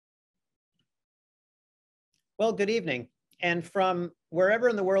Well, good evening. And from wherever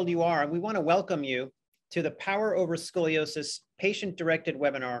in the world you are, we want to welcome you to the Power Over Scoliosis patient-directed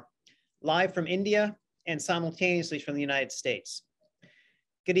webinar, live from India and simultaneously from the United States.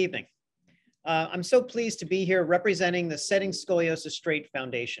 Good evening. I'm so pleased to be here representing the Setting Scoliosis Straight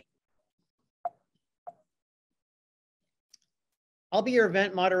Foundation. I'll be your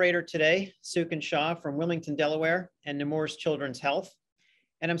event moderator today, Suken Shah from Wilmington, Delaware, and Nemours Children's Health.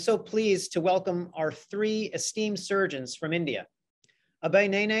 And I'm so pleased to welcome our three esteemed surgeons from India. Abhay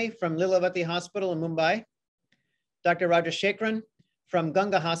Nene from Lilavati Hospital in Mumbai, Dr. Rajasekaran from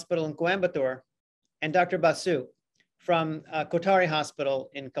Ganga Hospital in Coimbatore, and Dr. Basu from Kotari Hospital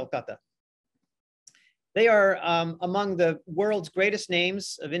in Kolkata. They are among the world's greatest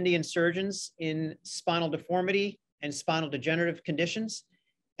names of Indian surgeons in spinal deformity and spinal degenerative conditions,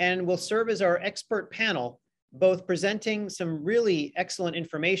 and will serve as our expert panel, both presenting some really excellent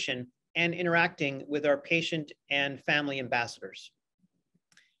information and interacting with our patient and family ambassadors.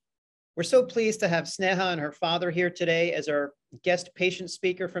 We're so pleased to have Sneha and her father here today as our guest patient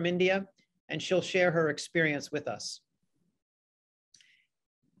speaker from India, and she'll share her experience with us.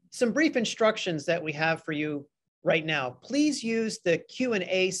 Some brief instructions that we have for you right now. Please use the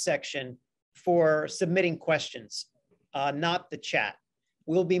Q&A section for submitting questions, not the chat.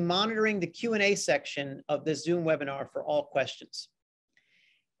 We'll be monitoring the Q&A section of the Zoom webinar for all questions.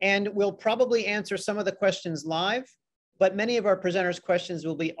 And we'll probably answer some of the questions live, but many of our presenters' questions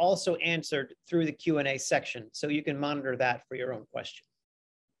will be also answered through the Q&A section, so you can monitor that for your own question.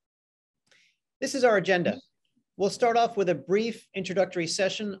 This is our agenda. We'll start off with a brief introductory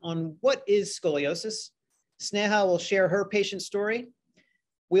session on what is scoliosis. Sneha will share her patient story.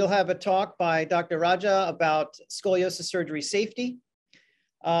 We'll have a talk by Dr. Raja about scoliosis surgery safety.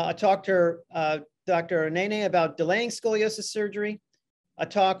 A talk to Dr. Nene about delaying scoliosis surgery, a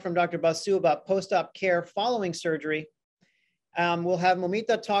talk from Dr. Basu about post-op care following surgery. We'll have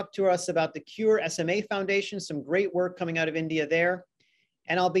Moumita talk to us about the Cure SMA Foundation, some great work coming out of India there.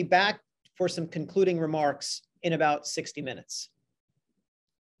 And I'll be back for some concluding remarks in about 60 minutes.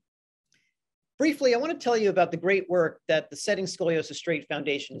 Briefly, I want to tell you about the great work that the Setting Scoliosis Straight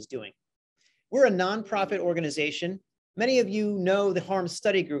Foundation is doing. We're a nonprofit organization. Many of you know the Harm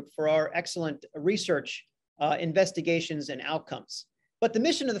Study Group for our excellent research, investigations, and outcomes. But the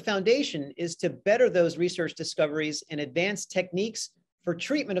mission of the foundation is to better those research discoveries and advance techniques for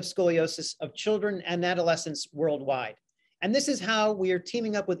treatment of scoliosis of children and adolescents worldwide. And this is how we are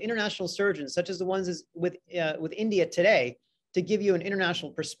teaming up with international surgeons, such as the ones with India today, to give you an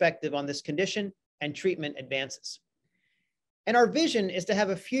international perspective on this condition and treatment advances. And our vision is to have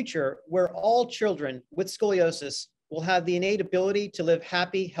a future where all children with scoliosis will have the innate ability to live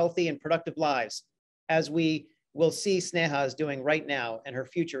happy, healthy, and productive lives, as we will see Sneha is doing right now, and her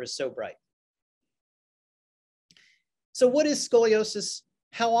future is so bright. So what is scoliosis?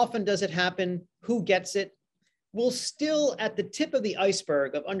 How often does it happen? Who gets it? We're still at the tip of the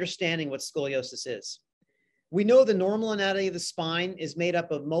iceberg of understanding what scoliosis is. We know the normal anatomy of the spine is made up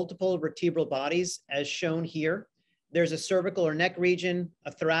of multiple vertebral bodies, as shown here. There's a cervical or neck region,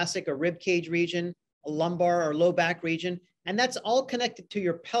 a thoracic or rib cage region, a lumbar or low back region, and that's all connected to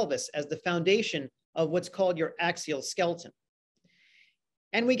your pelvis as the foundation of what's called your axial skeleton.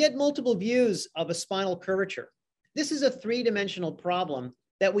 And we get multiple views of a spinal curvature. This is a three-dimensional problem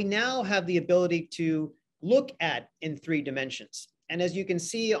that we now have the ability to look at in 3 dimensions. And as you can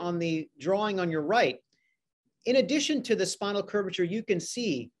see on the drawing on your right, in addition to the spinal curvature, you can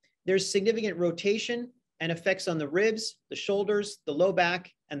see there's significant rotation and effects on the ribs, the shoulders, the low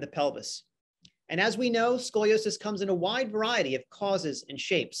back, and the pelvis. And as we know, scoliosis comes in a wide variety of causes and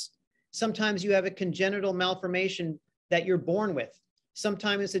shapes. Sometimes you have a congenital malformation that you're born with.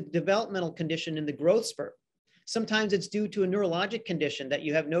 Sometimes it's a developmental condition in the growth spurt. Sometimes it's due to a neurologic condition that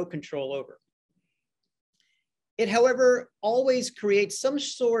you have no control over. It, however, always creates some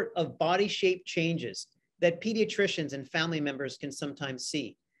sort of body shape changes that pediatricians and family members can sometimes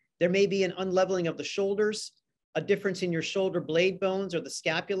see. There may be an unleveling of the shoulders, a difference in your shoulder blade bones or the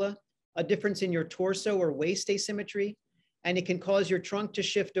scapula, a difference in your torso or waist asymmetry, and it can cause your trunk to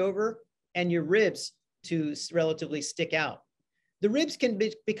shift over and your ribs to relatively stick out. The ribs can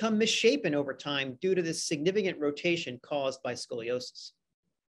become misshapen over time due to this significant rotation caused by scoliosis.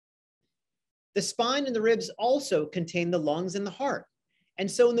 The spine and the ribs also contain the lungs and the heart.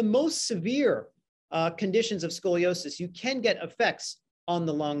 And so in the most severe conditions of scoliosis, you can get effects on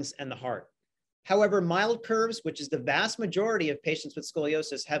the lungs and the heart. However, mild curves, which is the vast majority of patients with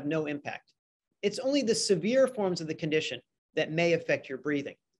scoliosis, have no impact. It's only the severe forms of the condition that may affect your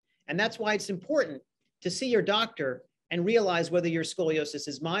breathing. And that's why it's important to see your doctor and realize whether your scoliosis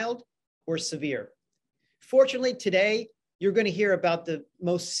is mild or severe. Fortunately, today, you're going to hear about the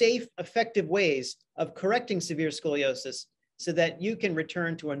most safe, effective ways of correcting severe scoliosis so that you can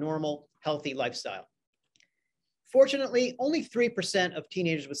return to a normal, healthy lifestyle. Fortunately, only 3% of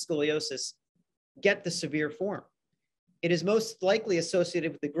teenagers with scoliosis get the severe form. It is most likely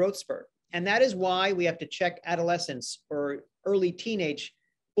associated with the growth spurt. And that is why we have to check adolescents or early teenage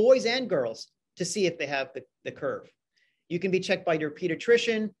boys and girls to see if they have the curve. You can be checked by your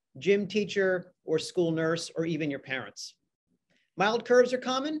pediatrician, gym teacher, or school nurse, or even your parents. Mild curves are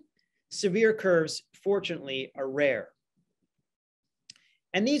common. Severe curves, fortunately, are rare.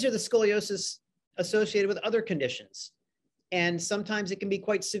 And these are the scoliosis associated with other conditions. And sometimes it can be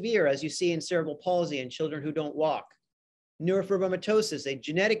quite severe, as you see in cerebral palsy in children who don't walk. Neurofibromatosis, a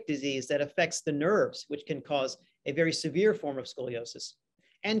genetic disease that affects the nerves, which can cause a very severe form of scoliosis.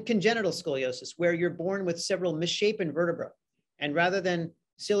 And congenital scoliosis, where you're born with several misshapen vertebrae. And rather than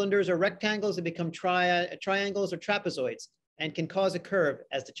cylinders or rectangles, they become triangles or trapezoids and can cause a curve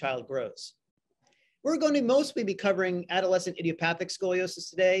as the child grows. We're going to mostly be covering adolescent idiopathic scoliosis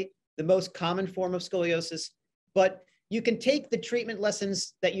today, the most common form of scoliosis, but you can take the treatment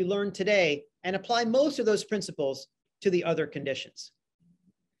lessons that you learned today and apply most of those principles to the other conditions.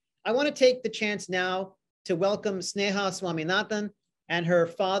 I want to take the chance now to welcome Sneha Swaminathan and her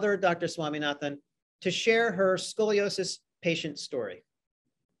father, Dr. Swaminathan, to share her scoliosis patient story.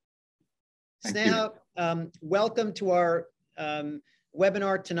 Sneha, welcome to our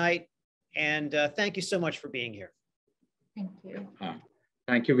webinar tonight, and thank you so much for being here. Thank you.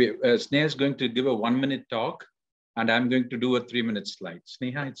 Thank you. Sneha is going to give a 1-minute talk, and I'm going to do a 3-minute slide.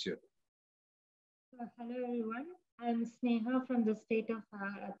 Sneha, it's you. Hello, everyone. I'm Sneha from the state of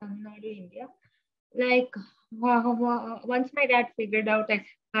Tamil Nadu, India. Like, once my dad figured out I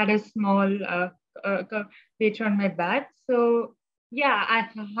had a small curvature on my back. So, yeah,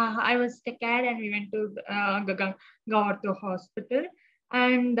 I was scared and we went to Orth hospital.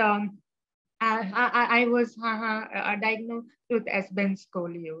 And I was diagnosed with S-bend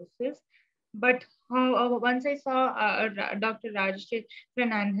scoliosis. But once I saw Dr.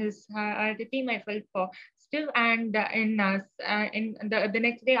 Rajasekaran and his team, I felt positive. And in the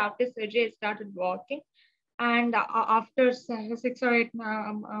next day after surgery, I started walking. And after 6 or 8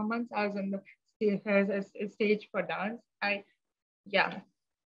 months, I was in the stage for dance.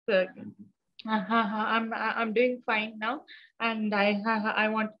 So I'm doing fine now, and I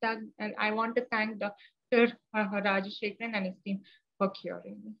want to thank Dr. Rajasekaran and his team for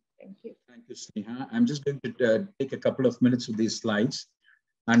curing me. Thank you. Thank you, Sneha. I'm just going to take a couple of minutes with these slides.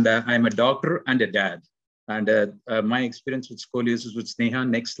 And I'm a doctor and a dad. And my experience with scoliosis with Sneha.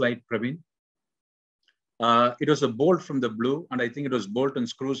 Next slide, Praveen. It was a bolt from the blue, and I think it was bolt and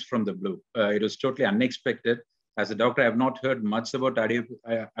screws from the blue. It was totally unexpected. As a doctor, I have not heard much about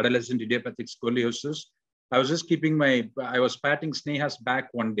adolescent idiopathic scoliosis. I was just I was patting Sneha's back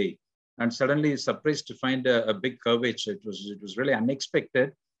one day, and suddenly surprised to find a big curvature. It was really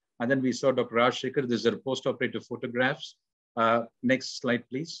unexpected. And then we saw Dr. Rajasekaran. These are post-operative photographs. Next slide,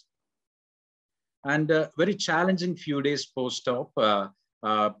 please. And very challenging few days post-op.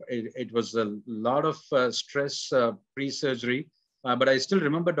 It was a lot of stress pre-surgery. But I still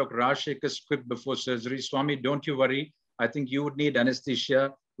remember Dr. Rajasekaran's quip before surgery: "Swami, don't you worry. I think you would need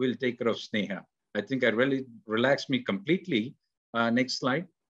anesthesia. We'll take care of Sneha." I think it really relaxed me completely. Next slide.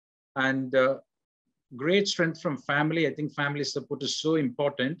 And great strength from family. I think family support is so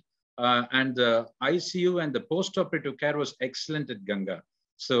important. And the ICU and the post-operative care was excellent at Ganga.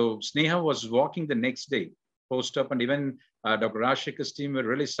 So Sneha was walking the next day post-op, and even Dr. Rajasekaran's team were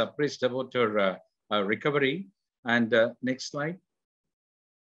really surprised about her recovery. And next slide.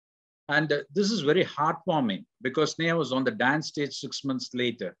 And this is very heartwarming because Sneha was on the dance stage 6 months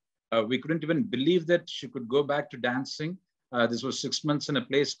later. We couldn't even believe that she could go back to dancing. This was 6 months in a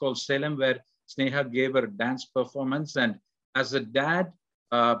place called Salem, where Sneha gave her dance performance. And as a dad,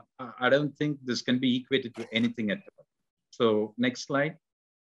 I don't think this can be equated to anything at all. So next slide.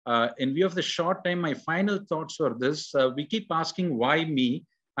 In view of the short time, my final thoughts are this. We keep asking why me,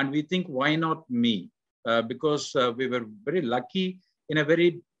 and we think why not me? Because we were very lucky in a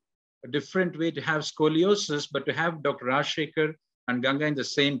very different way to have scoliosis, but to have Dr. Rajasekaran and Ganga in the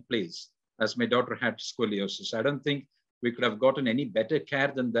same place as my daughter had scoliosis. I don't think we could have gotten any better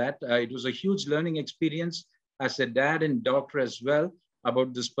care than that. It was a huge learning experience as a dad and doctor as well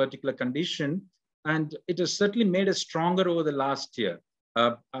about this particular condition. And it has certainly made us stronger over the last year.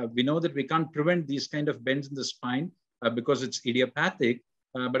 We know that we can't prevent these kind of bends in the spine because it's idiopathic.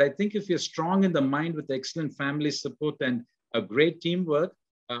 But I think if you're strong in the mind with excellent family support and a great teamwork,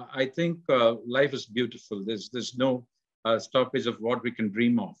 I think life is beautiful. There's no stoppage of what we can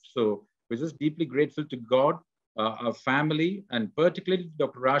dream of. So We're just deeply grateful to God, our family, and particularly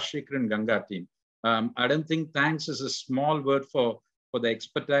Dr. Rajasekaran and Ganga team. I don't think thanks is a small word for the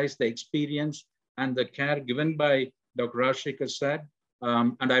expertise, the experience, and the care given by Dr. Rajasekaran said.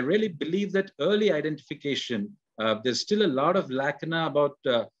 And I really believe that early identification, there's still a lot of lacuna about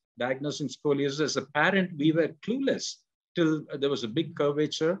diagnosing scoliosis. As a parent, we were clueless till there was a big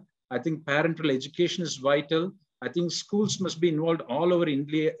curvature. I think parental education is vital. I think schools must be involved all over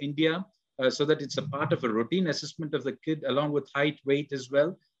India so that it's a part of a routine assessment of the kid along with height, weight as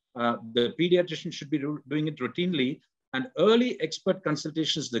well. The pediatrician should be doing it routinely. And early expert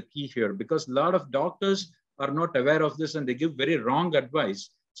consultation is the key here, because a lot of doctors are not aware of this and they give very wrong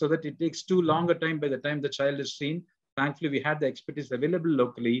advice, so that it takes too long a time by the time the child is seen. Thankfully, we had the expertise available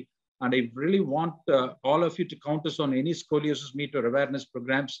locally. And I really want all of you to count us on any scoliosis meet or awareness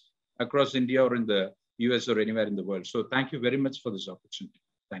programs across India or in the US or anywhere in the world. So thank you very much for this opportunity.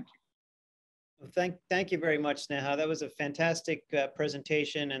 Thank you. Well, thank you very much, Sneha. That was a fantastic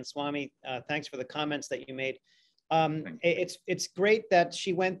presentation. And Swami, thanks for the comments that you made. It's great that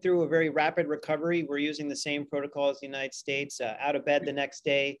she went through a very rapid recovery. We're using the same protocol as the United States, out of bed the next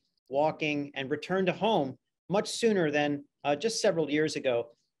day, walking, and returned to home much sooner than just several years ago.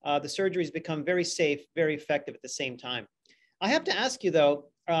 The surgery has become very safe, very effective at the same time. I have to ask you though,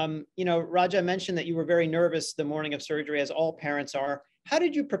 you know, Raja mentioned that you were very nervous the morning of surgery, as all parents are. How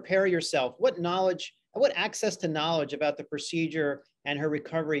did you prepare yourself? What knowledge, what access to knowledge about the procedure and her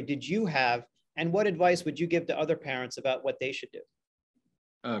recovery did you have? And what advice would you give to other parents about what they should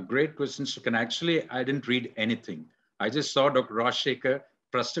do? Great question, Suken. Actually, I didn't read anything. I just saw Dr. Rajasekaran,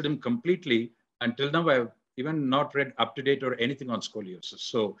 trusted him completely. Until now, I've even not read up-to-date or anything on scoliosis.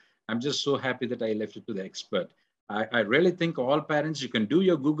 So I'm just so happy that I left it to the expert. I really think all parents, you can do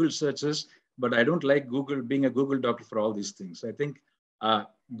your Google searches, but I don't like Google being a Google doctor for all these things. I think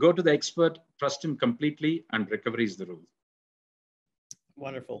go to the expert, trust him completely, and recovery is the rule.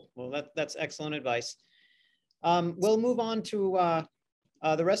 Wonderful. Well, that's excellent advice. We'll move on to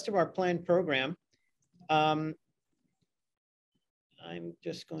the rest of our planned program. I'm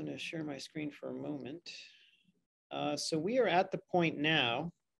just going to share my screen for a moment. So we are at the point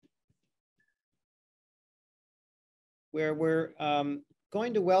now where we're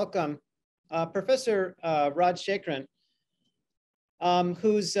going to welcome Professor Rajasekaran,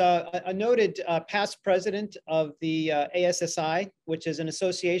 who's a noted past president of the ASSI, which is an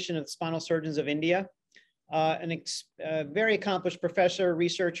association of spinal surgeons of India, very accomplished professor,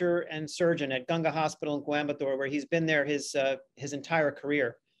 researcher, and surgeon at Ganga Hospital in Coimbatore, where he's been there his entire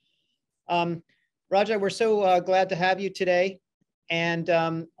career. Raja, we're so glad to have you today. And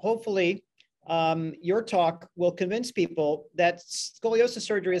hopefully your talk will convince people that scoliosis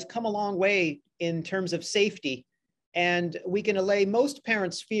surgery has come a long way in terms of safety, and we can allay most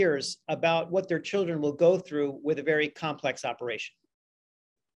parents' fears about what their children will go through with a very complex operation.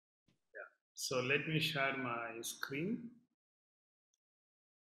 Yeah. So let me share my screen.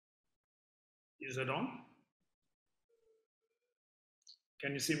 Is it on?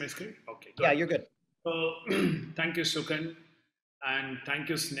 Can you see my screen? Okay. Yeah, you're good. So thank you, Suken, and thank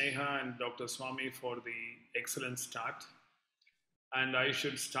you, Sneha and Dr. Swami, for the excellent start. And I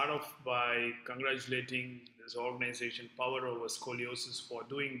should start off by congratulating this organization, Power Over Scoliosis, for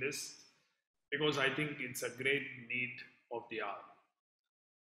doing this, because I think it's a great need of the hour.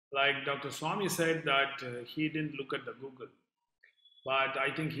 Like Dr. Swami said that he didn't look at the Google, but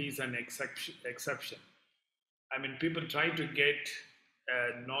I think he's an exception. I mean, people try to get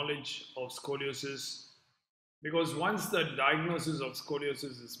knowledge of scoliosis, because once the diagnosis of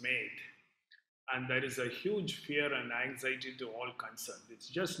scoliosis is made, and there is a huge fear and anxiety to all concerned. It's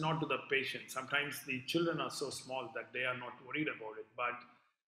just not to the patient. Sometimes the children are so small that they are not worried about it, but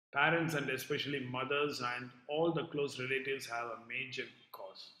parents and especially mothers and all the close relatives have a major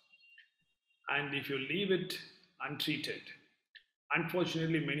cause. And if you leave it untreated,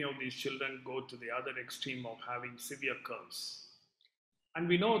 unfortunately, many of these children go to the other extreme of having severe curves. And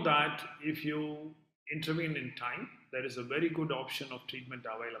we know that if you intervene in time, there is a very good option of treatment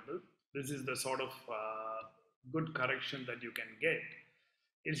available. This is the sort of good correction that you can get.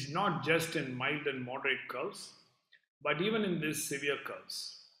 It's not just in mild and moderate curves, but even in these severe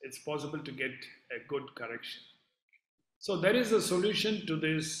curves, it's possible to get a good correction. So there is a solution to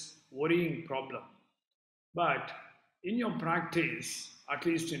this worrying problem. But in your practice, at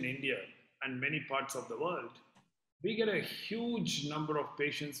least in India and many parts of the world, we get a huge number of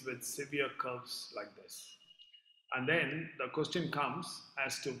patients with severe curves like this. And then the question comes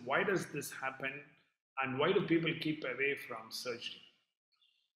as to why does this happen and why do people keep away from surgery?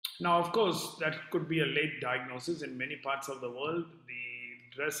 Now, of course, that could be a late diagnosis. In many parts of the world, the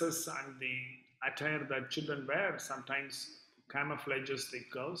dresses and the attire that children wear sometimes camouflages the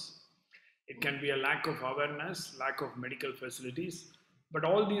curves. It can be a lack of awareness, lack of medical facilities, but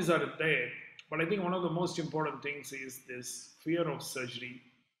all these are there. But I think one of the most important things is this fear of surgery.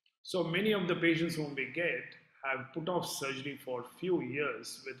 So many of the patients whom we get have put off surgery for few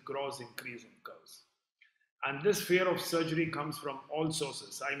years with gross increase in curves. And this fear of surgery comes from all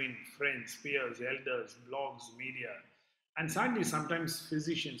sources. I mean, friends, peers, elders, blogs, media, and sadly, sometimes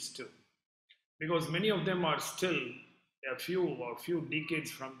physicians too. Because many of them are still a few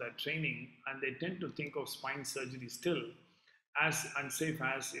decades from their training, and they tend to think of spine surgery still as unsafe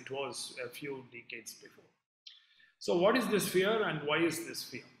as it was a few decades before. So what is this fear and why is this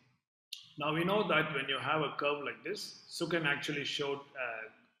fear? Now we know that when you have a curve like this, Suken actually showed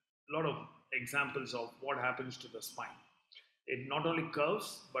a lot of examples of what happens to the spine. It not only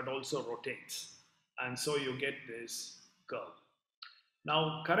curves, but also rotates. And so you get this curve.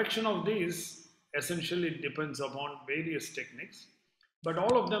 Now, correction of these essentially depends upon various techniques, but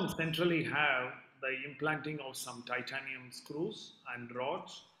all of them centrally have the implanting of some titanium screws and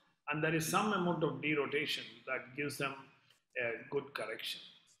rods, and there is some amount of derotation that gives them a good correction.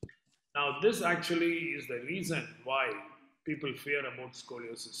 Now, this actually is the reason why people fear about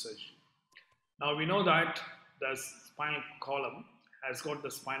scoliosis surgery. Now, we know that the spinal column has got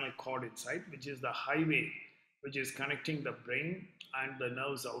the spinal cord inside, which is the highway which is connecting the brain and the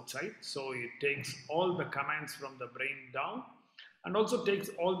nerves outside. So it takes all the commands from the brain down and also takes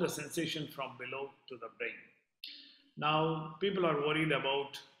all the sensation from below to the brain. Now, people are worried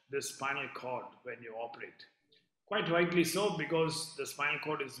about the spinal cord when you operate. Quite rightly so, because the spinal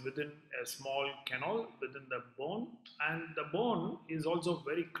cord is within a small canal within the bone, and the bone is also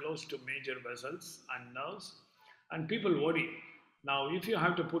very close to major vessels and nerves, and people worry. Now, if you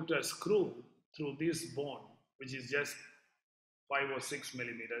have to put a screw through this bone, which is just 5 or 6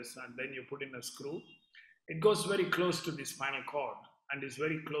 millimeters, and then you put in a screw, it goes very close to the spinal cord and is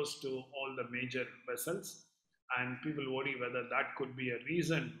very close to all the major vessels. And people worry whether that could be a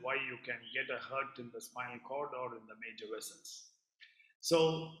reason why you can get a hurt in the spinal cord or in the major vessels.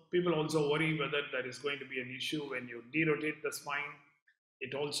 So people also worry whether there is going to be an issue when you derotate the spine.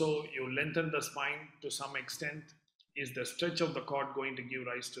 It also, you lengthen the spine to some extent. Is the stretch of the cord going to give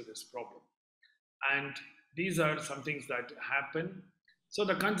rise to this problem? And these are some things that happen. So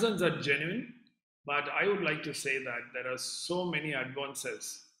the concerns are genuine, but I would like to say that there are so many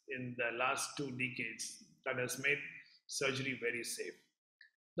advances in the last 2 decades that has made surgery very safe.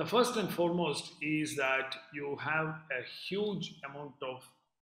 The first and foremost is that you have a huge amount of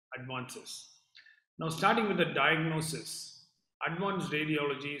advances. Now, starting with the diagnosis, advanced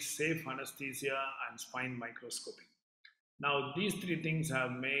radiology, safe anesthesia, and spine microscopy. Now, these 3 things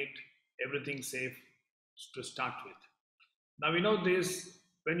have made everything safe to start with. Now, we know this,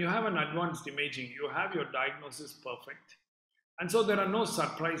 when you have an advanced imaging, you have your diagnosis perfect. And so there are no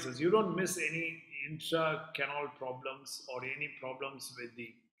surprises. You don't miss any intra-canal problems or any problems with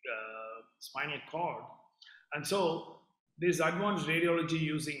the spinal cord. And so this advanced radiology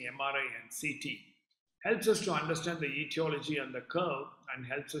using MRI and CT helps us to understand the etiology and the curve and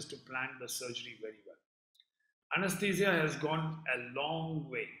helps us to plan the surgery very well. Anesthesia has gone a long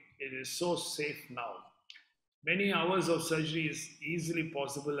way. It is so safe now. Many hours of surgery is easily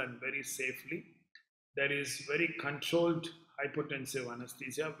possible and very safely. There is very controlled hypotensive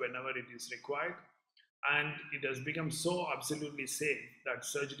anesthesia whenever it is required, and it has become so absolutely safe that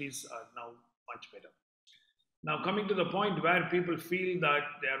surgeries are now much better. Now, coming to the point where people feel that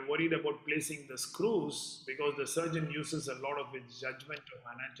they are worried about placing the screws because the surgeon uses a lot of his judgment of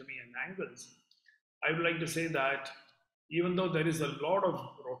anatomy and angles, I would like to say that even though there is a lot of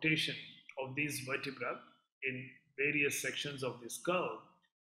rotation of these vertebrae in various sections of this curve,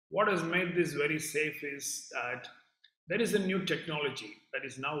 what has made this very safe is that there is a new technology that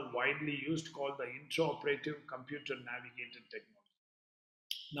is now widely used called the intraoperative computer navigated technology.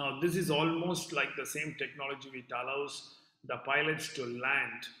 Now, this is almost like the same technology which allows the pilots to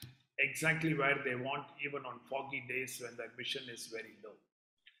land exactly where they want, even on foggy days when the vision is very low.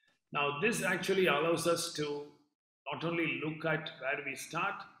 Now, this actually allows us to not only look at where we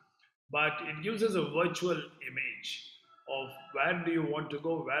start, but it gives us a virtual image of where do you want to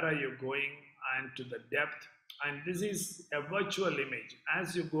go, where are you going, and to the depth. And this is a virtual image.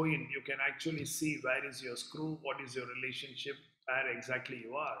 As you go in, you can actually see where is your screw, what is your relationship, where exactly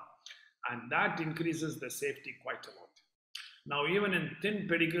you are. And that increases the safety quite a lot. Now, even in thin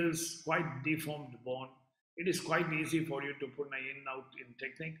pedicles, quite deformed bone, it is quite easy for you to put an in-out in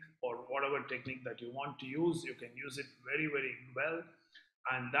technique or whatever technique that you want to use. You can use it very, very well.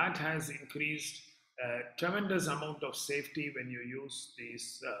 And that has increased tremendous amount of safety when you use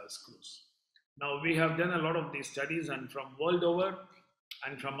these screws. Now, we have done a lot of these studies, and from world over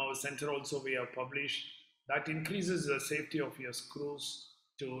and from our center also we have published that increases the safety of your screws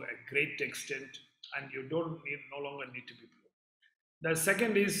to a great extent, and you no longer need to be proven. The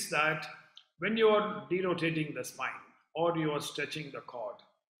second is that when you are derotating the spine or you are stretching the cord,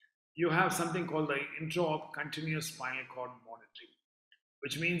 you have something called the intra-op continuous spinal cord monitoring,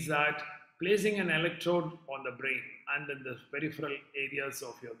 which means that placing an electrode on the brain and in the peripheral areas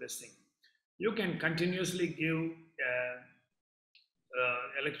of your this thing, you can continuously give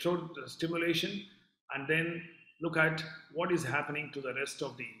electrode stimulation and then look at what is happening to the rest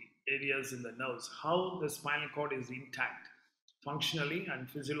of the areas in the nerves, how the spinal cord is intact functionally and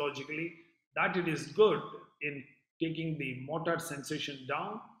physiologically, that it is good in taking the motor sensation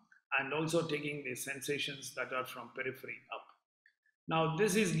down and also taking the sensations that are from periphery up. Now,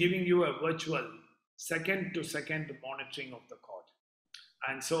 this is giving you a virtual second to second monitoring of the cord.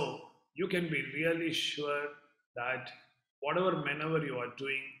 And so you can be really sure that whatever maneuver you are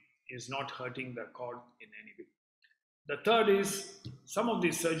doing is not hurting the cord in any way. The third is some of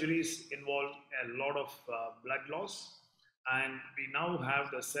these surgeries involve a lot of blood loss, and we now have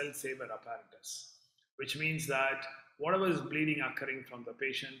the cell saver apparatus, which means that whatever is bleeding occurring from the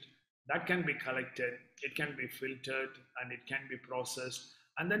patient, that can be collected, it can be filtered, and it can be processed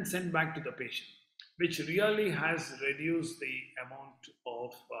and then sent back to the patient, which really has reduced the amount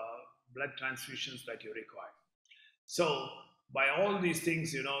of blood transfusions that you require. So by all these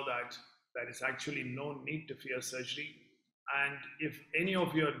things, you know that there is actually no need to fear surgery. And if any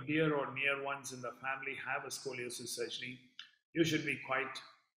of your dear or near ones in the family have a scoliosis surgery, you should be quite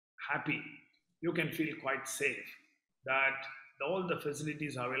happy. You can feel quite safe that all the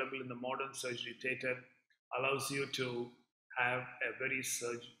facilities available in the modern surgery theater allows you to have a very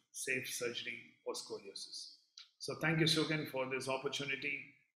safe surgery for scoliosis. So thank you, Suken, for this opportunity,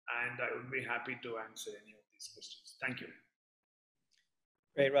 and I would be happy to answer any of these questions. Thank you.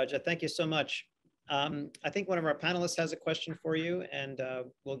 Great, Raja. Thank you so much. I think one of our panelists has a question for you, and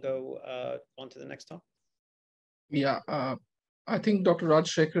we'll go on to the next talk. Yeah, I think Dr.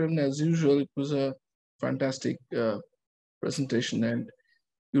 Rajasekaran, as usual, it was a fantastic presentation, and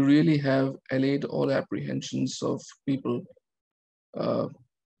you really have allayed all apprehensions of people. Can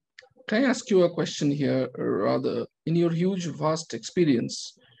I ask you a question here, rather? In your huge, vast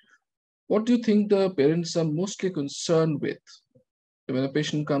experience, what do you think the parents are mostly concerned with? When a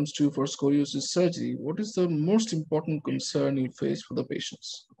patient comes to you for scoliosis surgery, what is the most important concern you face for the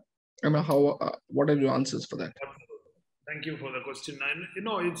patients? And what are your answers for that? Thank you for the question. And you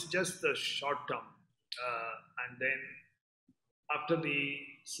know, it's just the short term. And then after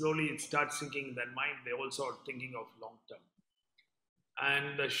slowly it starts sinking in their mind, they also are thinking of long term.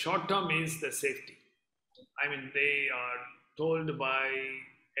 And the short term is the safety. I mean, they are told by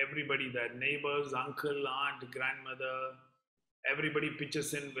everybody, their neighbors, uncle, aunt, grandmother, everybody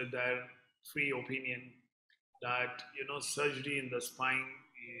pitches in with their free opinion that, you know, surgery in the spine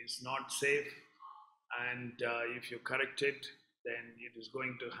is not safe, and if you correct it, then it is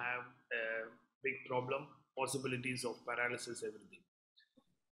going to have a big problem, possibilities of paralysis, everything.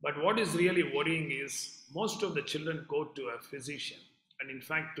 But what is really worrying is most of the children go to a physician, and in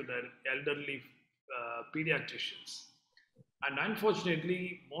fact to their elderly pediatricians. And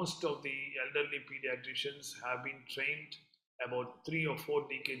unfortunately, most of the elderly pediatricians have been trained about 3 or 4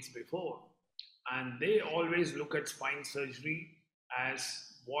 decades before, and they always look at spine surgery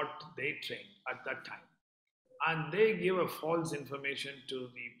as what they trained at that time. And they give a false information to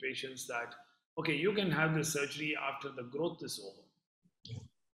the patients that, okay, you can have this surgery after the growth is over.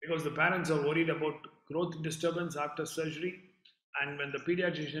 Because the parents are worried about growth disturbance after surgery. And when the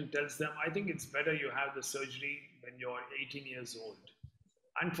pediatrician tells them, I think it's better you have the surgery when you're 18 years old.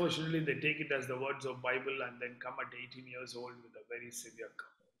 Unfortunately, they take it as the words of Bible and then come at 18 years old with a very severe cut.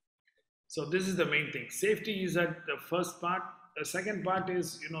 So this is the main thing. Safety is at the first part. The second part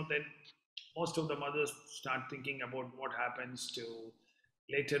is, you know, then most of the mothers start thinking about what happens to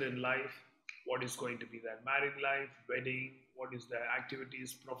later in life, what is going to be their married life, wedding, what is their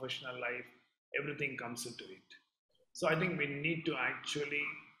activities, professional life, everything comes into it. So I think we need to actually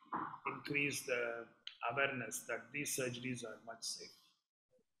increase the awareness that these surgeries are much safe.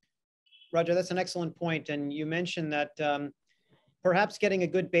 Raja, that's an excellent point. And you mentioned that perhaps getting a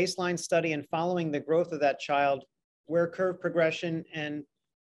good baseline study and following the growth of that child where curve progression and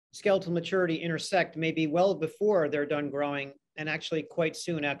skeletal maturity intersect may be well before they're done growing and actually quite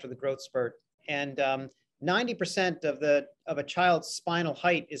soon after the growth spurt. And 90% of a child's spinal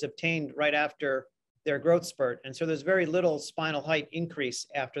height is obtained right after their growth spurt. And so there's very little spinal height increase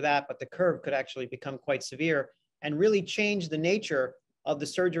after that, but the curve could actually become quite severe and really change the nature of the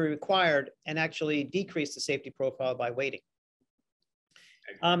surgery required and actually decrease the safety profile by waiting.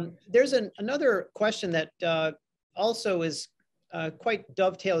 There's another question that also is quite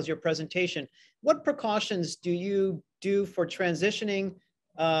dovetails your presentation. What precautions do you do for transitioning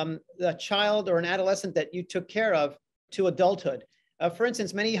a child or an adolescent that you took care of to adulthood? For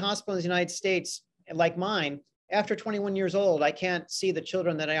instance, many hospitals in the United States, like mine, after 21 years old, I can't see the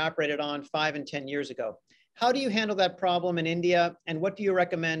children that I operated on 5 and 10 years ago. How do you handle that problem in India? And what do you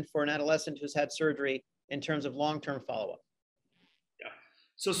recommend for an adolescent who's had surgery in terms of long-term follow-up? Yeah.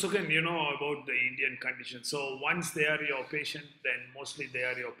 So Suken, you know about the Indian condition. So once they are your patient, then mostly they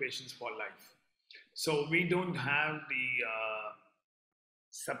are your patients for life. So we don't have the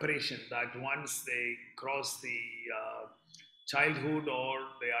separation that once they cross the childhood or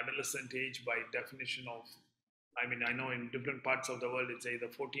the adolescent age, by definition of, I mean, I know in different parts of the world, it's either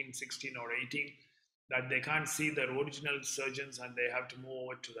 14, 16 or 18, that they can't see their original surgeons and they have to move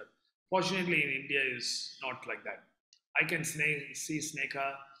over to that. Fortunately, in India is not like that. I can see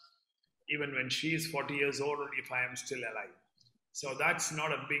Sneha even when she is 40 years old if I am still alive. So that's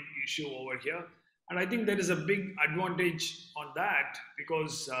not a big issue over here. And I think there is a big advantage on that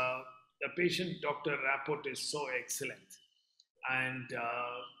because the patient-doctor rapport is so excellent. And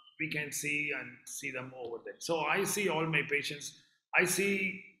we can see them over there. So I see all my patients. I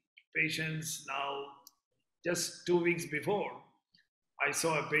see patients now. Just 2 weeks before, I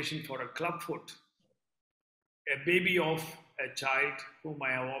saw a patient for a club foot, a baby of a child whom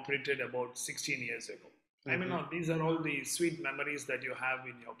I have operated about 16 years ago. I mean, these are all the sweet memories that you have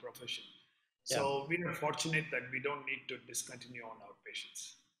in your profession. Yeah. So we are fortunate that we don't need to discontinue on our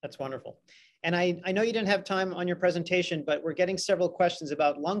patients. That's wonderful. And I know you didn't have time on your presentation, but we're getting several questions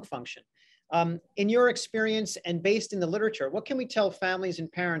about lung function. In your experience and based in the literature, what can we tell families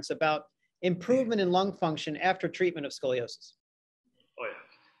and parents about improvement in lung function after treatment of scoliosis? Oh yeah.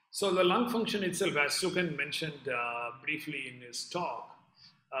 So the lung function itself, as Suken mentioned briefly in his talk,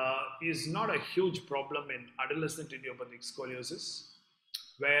 is not a huge problem in adolescent idiopathic scoliosis,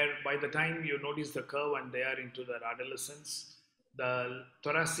 where by the time you notice the curve and they are into their adolescence, the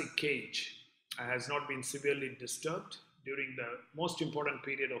thoracic cage has not been severely disturbed during the most important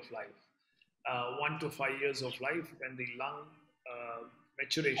period of life, 1 to 5 years of life, when the lung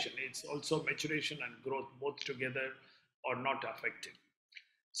maturation, it's also maturation and growth both together are not affected.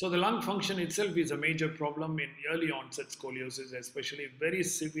 So the lung function itself is a major problem in early onset scoliosis, especially very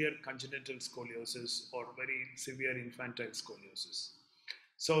severe congenital scoliosis or very severe infantile scoliosis.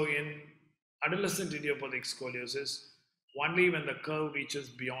 So in adolescent idiopathic scoliosis, only when the curve reaches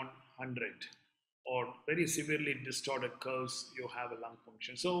beyond 100 or very severely distorted curves, you have a lung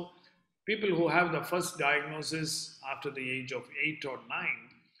function. So people who have the first diagnosis after the age of 8 or 9,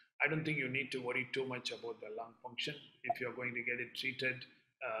 I don't think you need to worry too much about the lung function if you're going to get it treated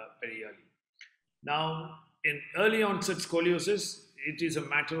very early. Now, in early onset scoliosis, it is a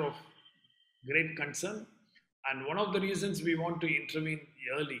matter of great concern. And one of the reasons we want to intervene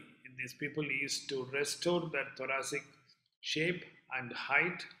early in these people is to restore their thoracic shape and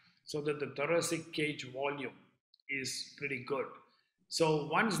height so that the thoracic cage volume is pretty good. So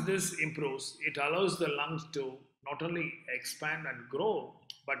once this improves, it allows the lungs to not only expand and grow,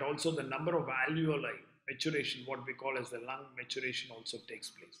 but also the number of alveoli maturation, what we call as the lung maturation, also takes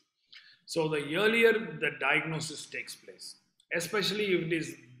place. So the earlier the diagnosis takes place, especially if it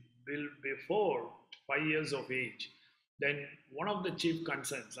is before 5 years of age, then one of the chief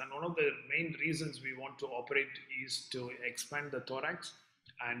concerns and one of the main reasons we want to operate is to expand the thorax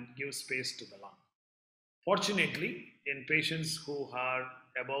and give space to the lung. Fortunately, in patients who are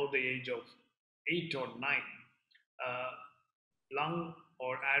above the age of 8 or 9, lung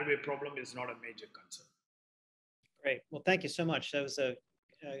or airway problem is not a major concern. Great. Well, thank you so much. That was a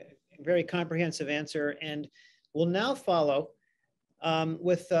very comprehensive answer. And we'll now follow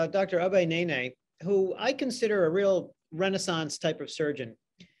with Dr. Abhay Nene, who I consider a real Renaissance type of surgeon.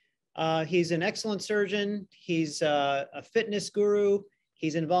 He's an excellent surgeon. He's a fitness guru.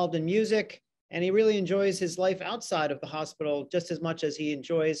 He's involved in music, and he really enjoys his life outside of the hospital just as much as he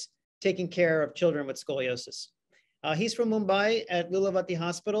enjoys taking care of children with scoliosis. He's from Mumbai at Lilavati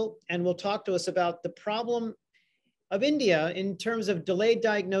Hospital, and will talk to us about the problem of India in terms of delayed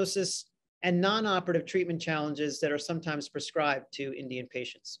diagnosis and non-operative treatment challenges that are sometimes prescribed to Indian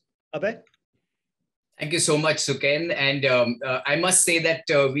patients. Abhay? Thank you so much, Suken. And I must say that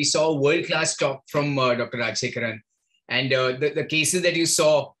we saw a world-class talk from Dr. Rajasekaran. And the cases that you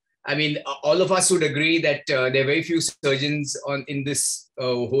saw I mean, all of us would agree that there are very few surgeons in this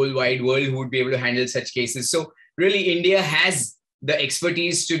whole wide world who would be able to handle such cases. So really, India has the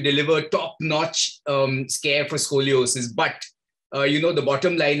expertise to deliver top-notch care for scoliosis. But, the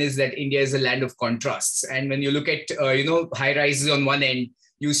bottom line is that India is a land of contrasts. And when you look at, high rises on one end,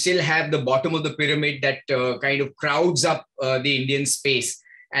 you still have the bottom of the pyramid that kind of crowds up the Indian space.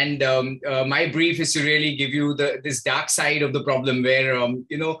 And my brief is to really give you this dark side of the problem where,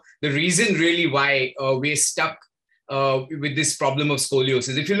 the reason really why we're stuck with this problem of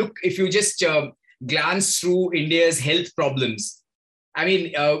scoliosis. If you just glance through India's health problems, I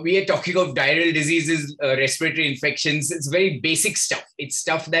mean, we are talking of diarrheal diseases, respiratory infections. It's very basic stuff. It's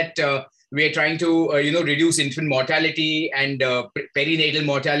stuff that we are trying to, reduce infant mortality and perinatal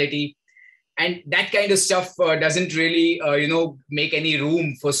mortality. And that kind of stuff doesn't really, make any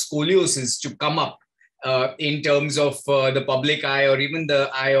room for scoliosis to come up in terms of the public eye or even the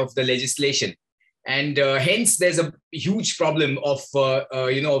eye of the legislation. And hence, there's a huge problem of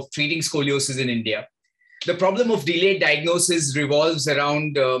treating scoliosis in India. The problem of delayed diagnosis revolves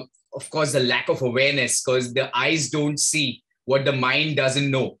around, of course, the lack of awareness, because the eyes don't see what the mind doesn't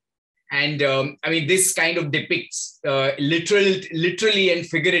know. And this kind of depicts literally and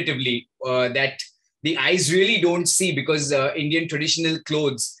figuratively that the eyes really don't see, because Indian traditional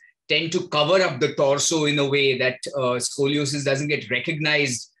clothes tend to cover up the torso in a way that scoliosis doesn't get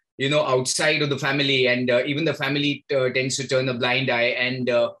recognized, outside of the family, and even the family tends to turn a blind eye. And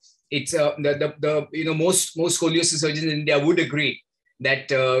it's most scoliosis surgeons in India would agree that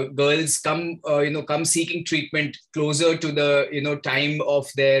girls come seeking treatment closer to the time of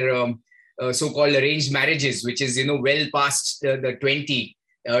their so-called arranged marriages, which is well past the 20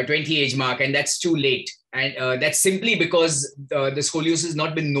 age mark, and that's too late. And that's simply because the scoliosis has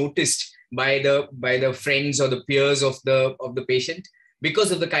not been noticed by the friends or the peers of the patient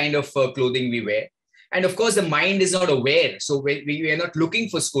because of the kind of clothing we wear. And of course, the mind is not aware. So we are not looking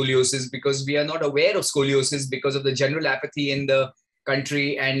for scoliosis because we are not aware of scoliosis because of the general apathy in the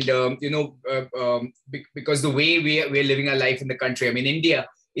country. And, because the way we are living our life in the country. I mean, India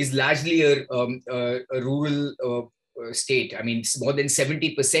is largely a rural state. I mean, more than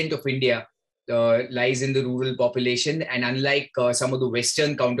 70% of India lies in the rural population. And unlike some of the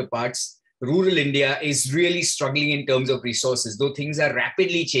Western counterparts, rural India is really struggling in terms of resources, though things are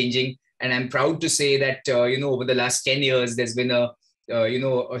rapidly changing. And I'm proud to say that, over the last 10 years, there's been a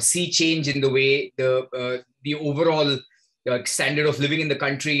sea change in the way the overall standard of living in the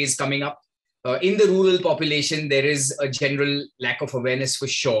country is coming up. In the rural population, there is a general lack of awareness for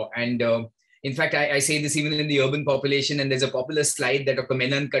sure. And in fact, I say this even in the urban population, and there's a popular slide that Dr.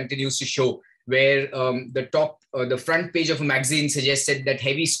 Menon continues to show, where the front page of a magazine suggested that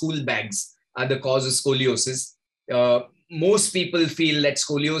heavy school bags are the cause of scoliosis. Most people feel that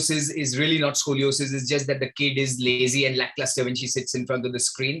scoliosis is really not scoliosis. It's just that the kid is lazy and lackluster when she sits in front of the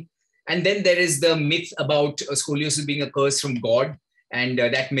screen. And then there is the myth about scoliosis being a curse from God. And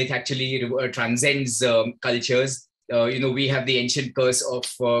that myth actually transcends cultures. We have the ancient curse of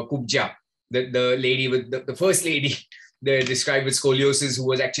Kubja, the lady with the first lady described with scoliosis, who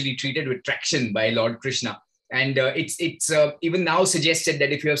was actually treated with traction by Lord Krishna. And it's even now suggested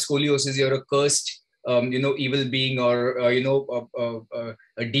that if you have scoliosis, you're a cursed evil being or,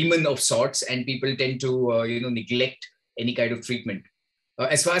 a demon of sorts, and people tend to, neglect any kind of treatment.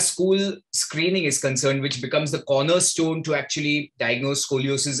 As far as school screening is concerned, which becomes the cornerstone to actually diagnose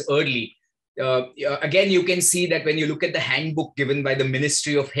scoliosis early, again, you can see that when you look at the handbook given by the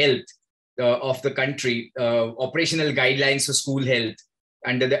Ministry of Health of the country, operational guidelines for school health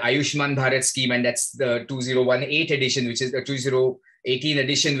under the Ayushman Bharat scheme, and that's the 2018 edition, which is the 2018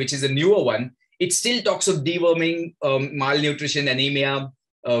 edition, which is a newer one. It still talks of deworming, malnutrition, anemia,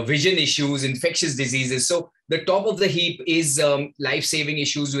 vision issues, infectious diseases. So the top of the heap is life-saving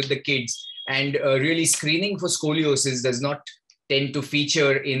issues with the kids. And really screening for scoliosis does not tend to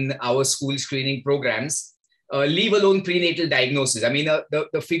feature in our school screening programs, leave alone prenatal diagnosis. I mean,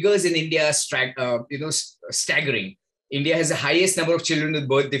 the figures in India are staggering. India has the highest number of children with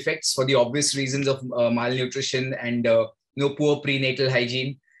birth defects for the obvious reasons of malnutrition and poor prenatal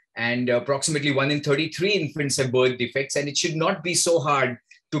hygiene. And approximately 1 in 33 infants have birth defects. And it should not be so hard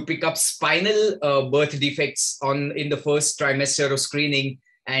to pick up spinal birth defects in the first trimester of screening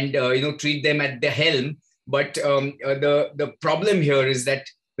and treat them at the helm. But the problem here is that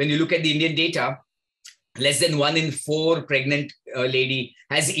when you look at the Indian data, less than 1 in 4 pregnant lady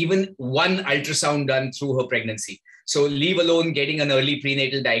has even one ultrasound done through her pregnancy. So leave alone getting an early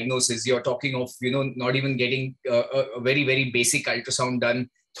prenatal diagnosis, you're talking of not even getting a very, very basic ultrasound done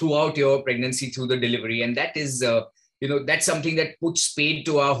throughout your pregnancy through the delivery. And that is that's something that puts spade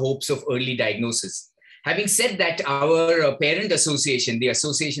to our hopes of early diagnosis. Having said that, our parent association, the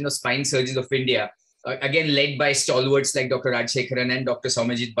Association of Spine Surgeons of India, again led by stalwarts like Dr. Rajasekaran and Dr.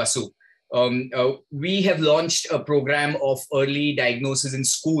 Saumyajit Basu, we have launched a program of early diagnosis in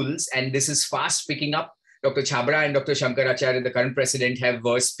schools, and this is fast picking up. Dr. Chabra and Dr. Shankaracharya, the current president, have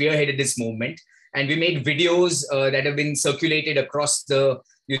spearheaded this movement, and we made videos that have been circulated across the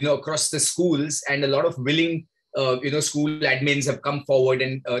schools, and a lot of willing school admins have come forward,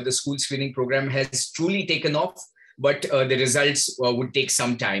 and the school screening program has truly taken off, but the results would take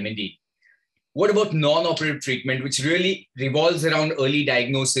some time indeed. What about non-operative treatment, which really revolves around early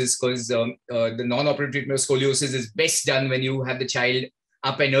diagnosis, because the non-operative treatment of scoliosis is best done when you have the child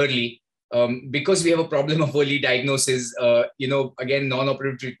up and early. Because we have a problem of early diagnosis, again,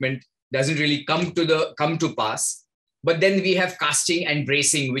 non-operative treatment doesn't really come to pass. But then we have casting and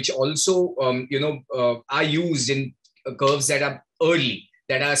bracing, which also, are used in curves that are early,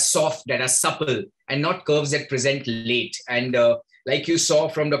 that are soft, that are supple, and not curves that present late. And like you saw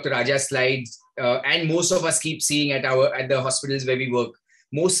from Dr. Raja's slides, and most of us keep seeing at the hospitals where we work,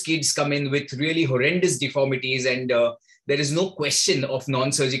 most kids come in with really horrendous deformities, and there is no question of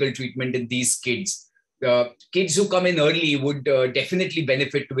non-surgical treatment in these kids. Kids who come in early would definitely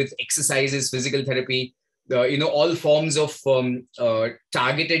benefit with exercises, physical therapy, all forms of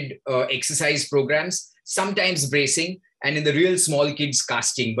targeted exercise programs, sometimes bracing, and in the real small kids,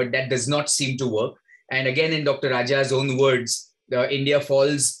 casting, but that does not seem to work. And again, in Dr. Raja's own words, India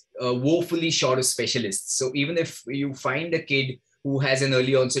falls woefully short of specialists. So even if you find a kid who has an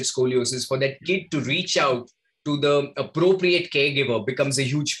early onset scoliosis, for that kid to reach out to the appropriate caregiver becomes a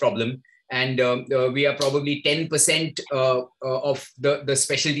huge problem. And we are probably 10% of the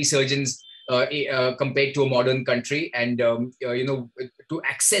specialty surgeons compared to a modern country. And, to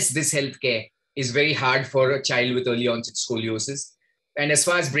access this healthcare is very hard for a child with early onset scoliosis. And as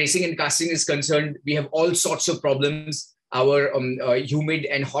far as bracing and casting is concerned, we have all sorts of problems. Our humid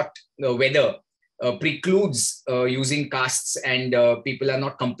and hot weather precludes using casts, and people are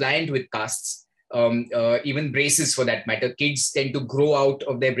not compliant with casts. Even braces for that matter. Kids tend to grow out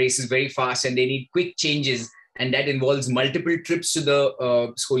of their braces very fast, and they need quick changes. And that involves multiple trips to the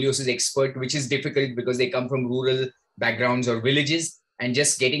scoliosis expert, which is difficult because they come from rural backgrounds or villages, and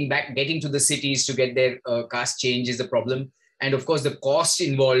just getting to the cities to get their cast change is a problem. And of course, the cost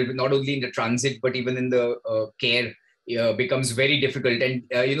involved, not only in the transit, but even in the care, becomes very difficult. And,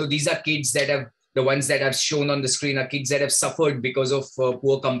 these are kids that have, the ones that I've shown on the screen are kids that have suffered because of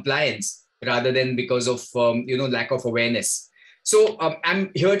poor compliance, rather than because of, lack of awareness. So I'm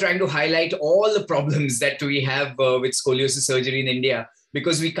here trying to highlight all the problems that we have with scoliosis surgery in India,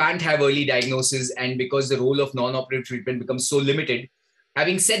 because we can't have early diagnosis, and because the role of non-operative treatment becomes so limited.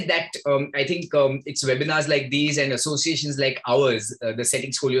 Having said that, I think it's webinars like these and associations like ours, the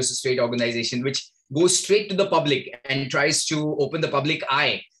Setting Scoliosis Straight organization, which goes straight to the public and tries to open the public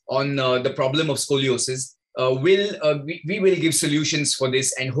eye on the problem of scoliosis, we will give solutions for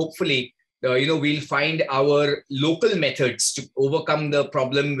this, and hopefully, we'll find our local methods to overcome the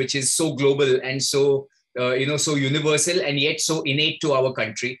problem, which is so global and so, so universal, and yet so innate to our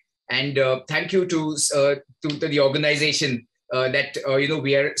country. And thank you to the organization that,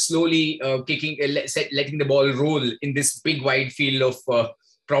 we are slowly letting the ball roll in this big wide field of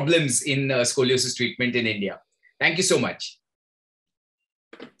problems in scoliosis treatment in India. Thank you so much.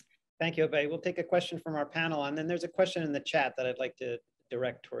 Thank you, Abhay. We'll take a question from our panel, and then there's a question in the chat that I'd like to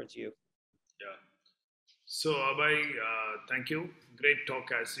direct towards you. Yeah. So Abhay, thank you. Great talk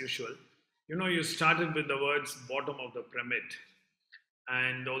as usual. You started with the words bottom of the pyramid,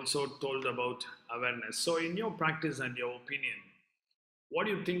 and also told about awareness. So in your practice and your opinion, what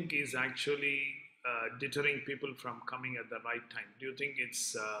do you think is actually deterring people from coming at the right time? Do you think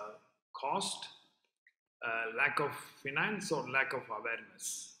it's cost, lack of finance, or lack of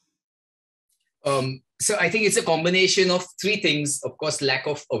awareness? So I think it's a combination of three things. Of course, lack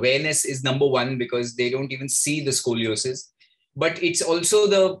of awareness is number one, because they don't even see the scoliosis. But it's also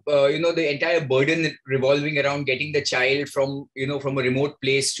the entire burden revolving around getting the child from a remote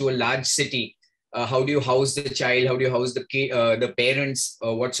place to a large city. How do you house the child? How do you house the parents?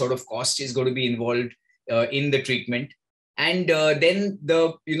 What sort of cost is going to be involved in the treatment? And then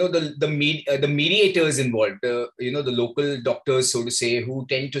the mediators involved, the local doctors, so to say, who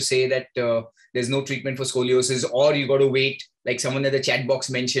tend to say that there's no treatment for scoliosis, or you got to wait, like someone at the chat box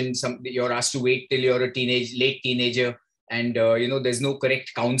mentioned, you're asked to wait till you're a late teenager, and there's no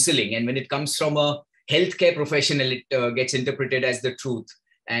correct counseling. And when it comes from a healthcare professional, it gets interpreted as the truth.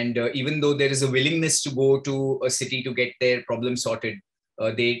 And even though there is a willingness to go to a city to get their problem sorted,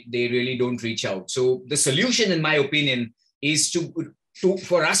 they really don't reach out. So the solution, in my opinion, is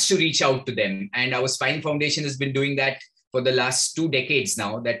for us to reach out to them. And our Spine Foundation has been doing that for the last 2 decades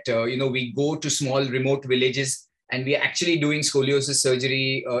now, that, we go to small remote villages, and we are actually doing scoliosis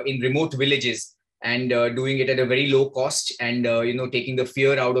surgery in remote villages, and doing it at a very low cost, and, taking the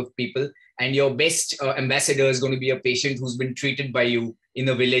fear out of people. And your best ambassador is going to be a patient who's been treated by you in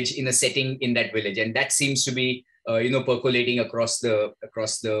a village, in a setting in that village. And that seems to be, percolating across the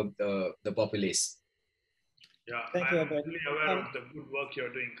populace. Yeah, Thank you, I'm Abhay. really aware of the good work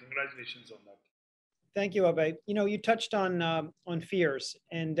you're doing. Congratulations on that. Thank you, Abhay. You touched on fears,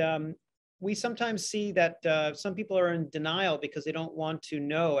 and we sometimes see that some people are in denial because they don't want to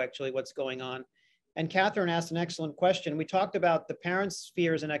know actually what's going on. And Catherine asked an excellent question. We talked about the parents'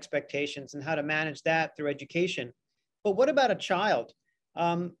 fears and expectations and how to manage that through education. But what about a child?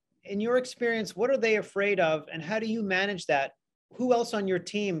 In your experience, what are they afraid of, and how do you manage that? Who else on your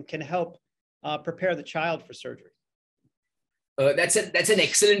team can help prepare the child for surgery? That's an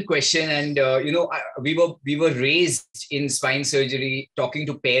excellent question, and we were raised in spine surgery talking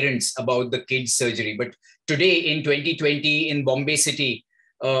to parents about the kids' surgery. But today in 2020 in Bombay City,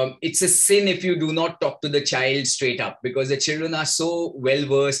 it's a sin if you do not talk to the child straight up, because the children are so well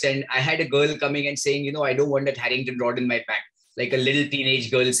versed. And I had a girl coming and saying, I don't want that Harrington rod in my back, like a little teenage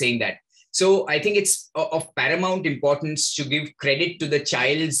girl saying that. So I think it's of paramount importance to give credit to the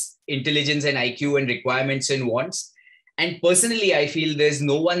child's intelligence and IQ and requirements and wants. And personally, I feel there's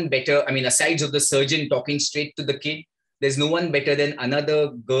no one better. I mean, aside of the surgeon talking straight to the kid, there's no one better than another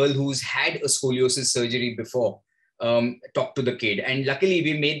girl who's had a scoliosis surgery before talk to the kid. And luckily,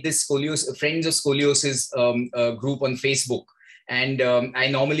 we made this Friends of Scoliosis group on Facebook. And I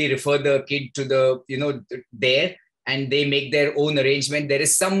normally refer the kid to there, and they make their own arrangement. There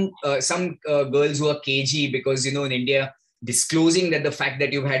is some girls who are cagey because, in India, disclosing that the fact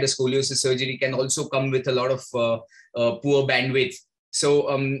that you've had a scoliosis surgery can also come with a lot of poor bandwidth. So,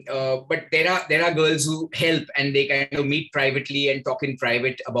 but there are girls who help, and they kind of meet privately and talk in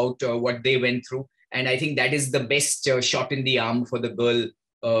private about what they went through. And I think that is the best shot in the arm for the girl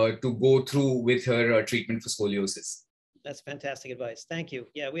to go through with her treatment for scoliosis. That's fantastic advice. Thank you.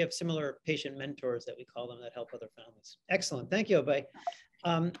 Yeah, we have similar patient mentors that we call them that help other families. Excellent. Thank you, Abhay.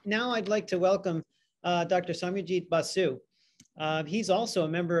 Now I'd like to welcome Dr. Saumyajit Basu. He's also a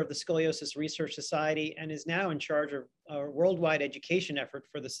member of the Scoliosis Research Society and is now in charge of a worldwide education effort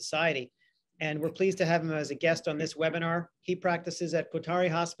for the society. And we're pleased to have him as a guest on this webinar. He practices at Kotari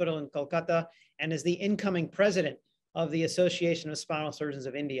Hospital in Kolkata and is the incoming president of the Association of Spinal Surgeons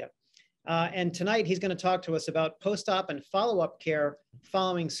of India. And tonight he's going to talk to us about post-op and follow-up care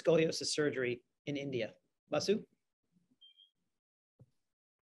following scoliosis surgery in India. Basu?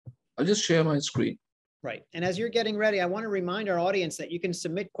 I'll just share my screen. Right. And as you're getting ready, I want to remind our audience that you can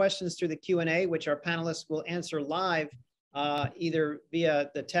submit questions through the Q&A, which our panelists will answer live, either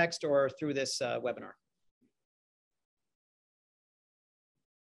via the text or through this webinar.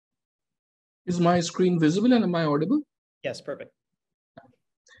 Is my screen visible and am I audible? Yes, perfect.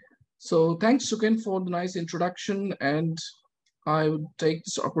 So thanks, Suken, for the nice introduction. And I would take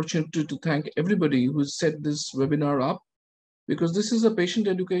this opportunity to thank everybody who set this webinar up, because this is a patient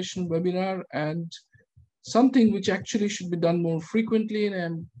education webinar and something which actually should be done more frequently. And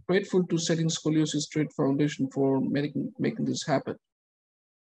I'm grateful to Setting Scoliosis Trade Foundation for making this happen.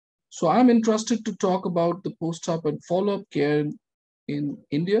 So I'm interested to talk about the post-op and follow-up care in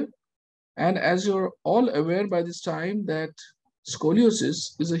India. And as you're all aware by this time that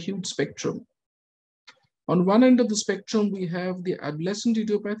scoliosis is a huge spectrum. On one end of the spectrum, we have the adolescent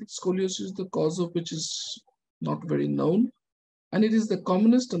idiopathic scoliosis, the cause of which is not very known. And it is the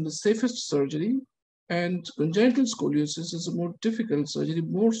commonest and the safest surgery. And congenital scoliosis is a more difficult surgery,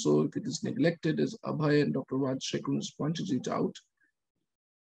 more so if it is neglected, as Abhay and Dr. Rajasekaran pointed it out.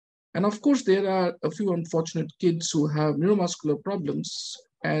 And of course, there are a few unfortunate kids who have neuromuscular problems,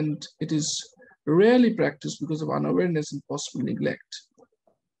 and it is rarely practiced because of unawareness and possible neglect.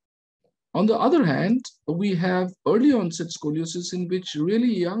 On the other hand, we have early onset scoliosis in which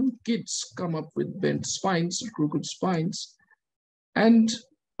really young kids come up with bent spines, crooked spines. And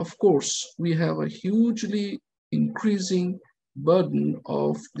of course, we have a hugely increasing burden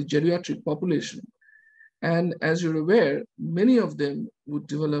of the geriatric population. And as you're aware, many of them would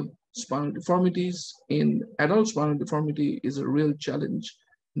develop spinal deformities. In adult, spinal deformity is a real challenge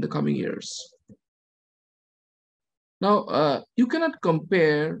in the coming years. Now, you cannot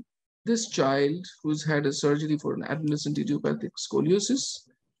compare this child who's had a surgery for an adolescent idiopathic scoliosis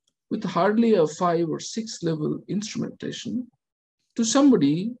with hardly a 5 or 6 level instrumentation to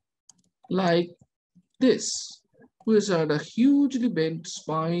somebody like this, who has had a hugely bent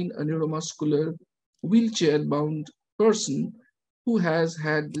spine, a neuromuscular, wheelchair-bound person who has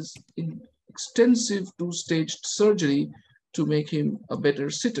had this extensive two-staged surgery to make him a better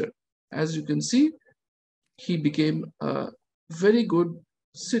sitter. As you can see, he became a very good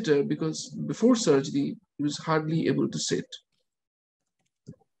sitter because before surgery, he was hardly able to sit.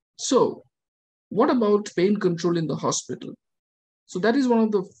 So, what about pain control in the hospital? So that is one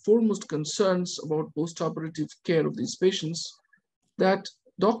of the foremost concerns about post-operative care of these patients, that,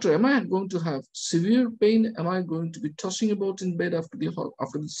 doctor, am I going to have severe pain? Am I going to be tossing about in bed after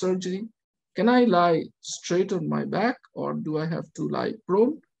the surgery? Can I lie straight on my back, or do I have to lie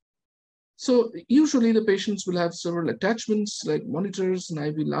prone? So usually the patients will have several attachments like monitors and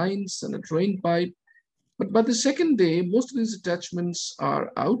IV lines and a drain pipe. But by the second day, most of these attachments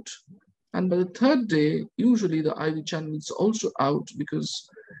are out. And by the third day, usually the IV channel is also out because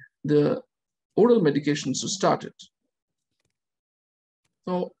the oral medications are started.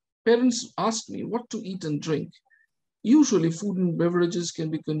 So parents ask me what to eat and drink. Usually food and beverages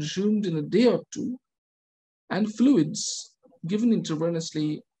can be consumed in a day or two, and fluids given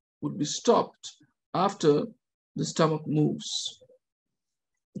intravenously would be stopped after the stomach moves.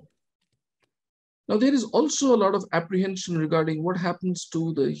 Now, there is also a lot of apprehension regarding what happens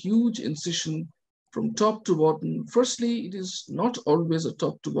to the huge incision from top to bottom. Firstly, it is not always a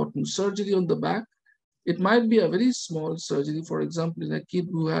top to bottom surgery on the back. It might be a very small surgery, for example, in a kid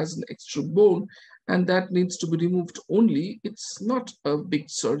who has an extra bone and that needs to be removed only. It's not a big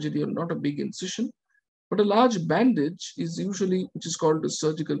surgery or not a big incision. But a large bandage is usually, which is called a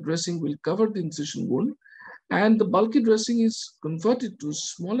surgical dressing, will cover the incision wound, and the bulky dressing is converted to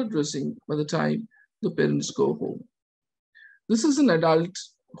smaller dressing by the time the parents go home. This is an adult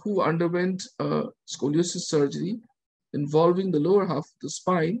who underwent a scoliosis surgery involving the lower half of the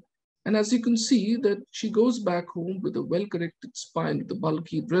spine, and as you can see that she goes back home with a well-corrected spine with the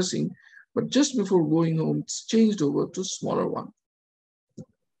bulky dressing, but just before going home, it's changed over to a smaller one.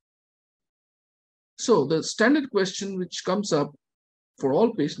 So the standard question which comes up for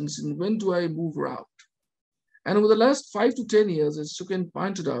all patients is, when do I move around? And over the last 5 to 10 years, as Suken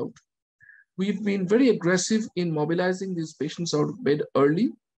pointed out, we've been very aggressive in mobilizing these patients out of bed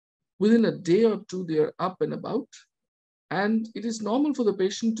early. Within a day or two, they are up and about. And it is normal for the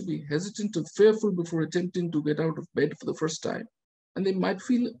patient to be hesitant or fearful before attempting to get out of bed for the first time. And they might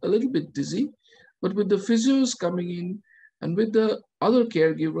feel a little bit dizzy, but with the physios coming in and with the other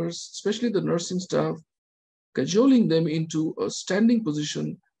caregivers, especially the nursing staff, cajoling them into a standing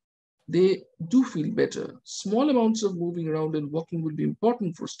position, they do feel better. Small amounts of moving around and walking will be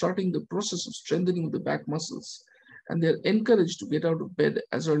important for starting the process of strengthening the back muscles, and they're encouraged to get out of bed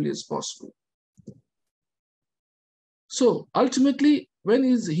as early as possible. So ultimately, when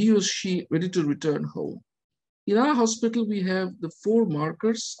is he or she ready to return home? In our hospital, we have the 4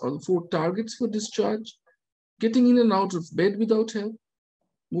 markers or the 4 targets for discharge: getting in and out of bed without help,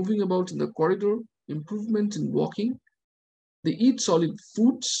 moving about in the corridor, improvement in walking, they eat solid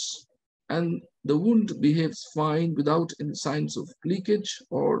foods, and the wound behaves fine without any signs of leakage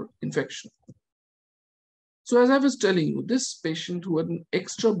or infection. So as I was telling you, this patient who had an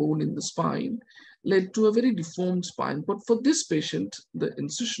extra bone in the spine led to a very deformed spine. But for this patient, the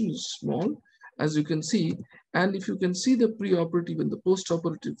incision is small, as you can see. And if you can see the preoperative and the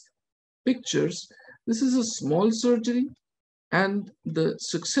postoperative pictures, this is a small surgery, and the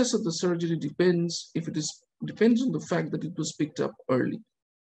success of the surgery depends on the fact that it was picked up early.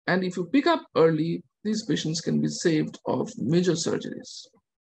 And if you pick up early, these patients can be saved of major surgeries.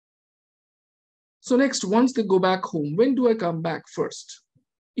 So next, once they go back home, when do I come back first?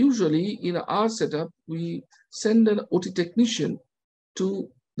 Usually in our setup, we send an OT technician to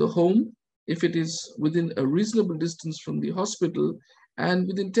the home if it is within a reasonable distance from the hospital, and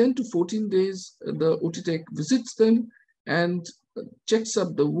within 10 to 14 days, the OT tech visits them and checks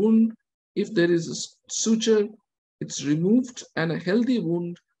up the wound. If there is a suture, it's removed, and a healthy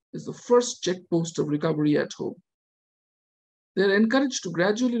wound is the first checkpost of recovery at home. They're encouraged to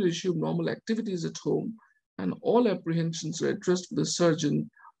gradually resume normal activities at home, and all apprehensions are addressed with the surgeon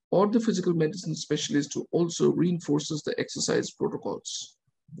or the physical medicine specialist who also reinforces the exercise protocols.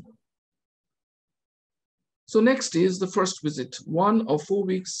 So next is the first visit, 1 or 4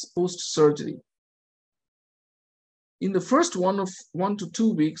 weeks post-surgery. In the first 1 to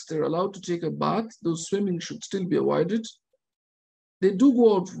 2 weeks, they're allowed to take a bath, though swimming should still be avoided. They do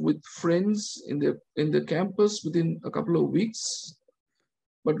go out with friends in the campus within a couple of weeks,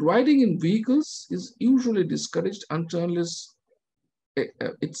 but riding in vehicles is usually discouraged unless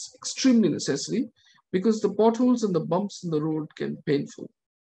it's extremely necessary, because the potholes and the bumps in the road can be painful.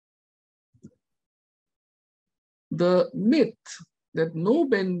 the myth that no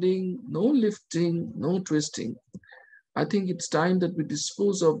bending, no lifting, no twisting, I think it's time that we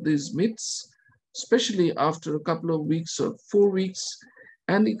dispose of these myths, especially after a couple of weeks or 4 weeks.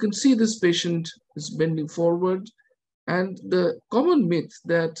 And you can see this patient is bending forward. And the common myth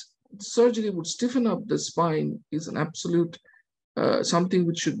that surgery would stiffen up the spine is an absolute something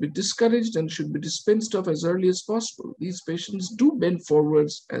which should be discouraged and should be dispensed of as early as possible. These patients do bend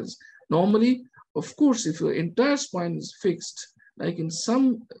forwards as normally. Of course, if your entire spine is fixed, like in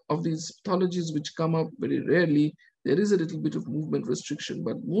some of these pathologies which come up very rarely, there is a little bit of movement restriction,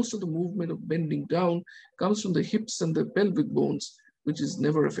 but most of the movement of bending down comes from the hips and the pelvic bones, which is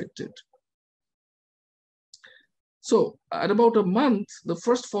never affected. So at about a month, the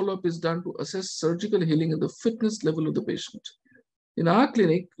first follow-up is done to assess surgical healing and the fitness level of the patient. In our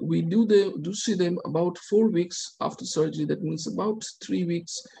clinic, we do see them about 4 weeks after surgery. That means about 3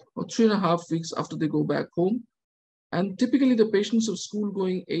 weeks or 3.5 weeks after they go back home. And typically the patients of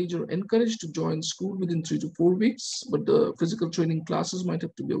school-going age are encouraged to join school within 3 to 4 weeks, but the physical training classes might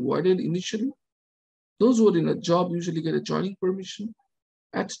have to be avoided initially. Those who are in a job usually get a joining permission.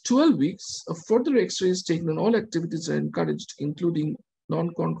 At 12 weeks, a further X-ray is taken and all activities are encouraged, including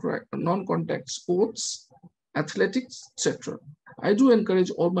non-contact sports, athletics, etc. I do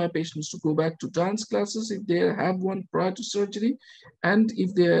encourage all my patients to go back to dance classes if they have one prior to surgery. And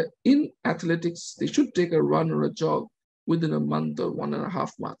if they're in athletics, they should take a run or a jog within a month or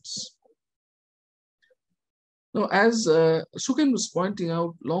 1.5 months. Now, as Suken was pointing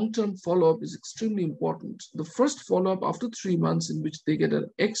out, long-term follow-up is extremely important. The first follow-up after 3 months in which they get an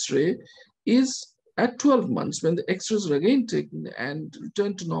X-ray is at 12 months when the X-rays are again taken and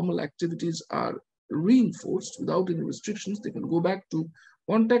return to normal activities are reinforced without any restrictions. They can go back to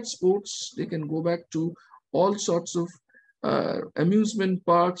contact sports. They can go back to all sorts of amusement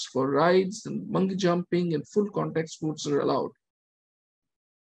parks for rides, and monkey jumping and full contact sports are allowed.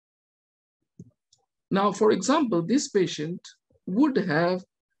 Now, for example, this patient would have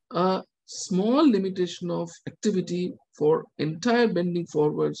a small limitation of activity for entire bending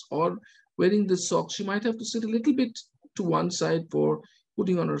forwards or wearing the socks. She might have to sit a little bit to one side for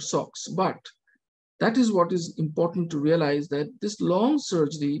putting on her socks. But that is what is important to realize, that this long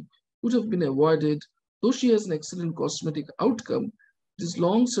surgery would have been avoided. Though she has an excellent cosmetic outcome, these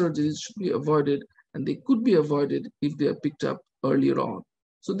long surgeries should be avoided, and they could be avoided if they are picked up earlier on.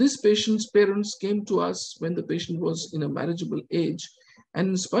 So this patient's parents came to us when the patient was in a marriageable age. And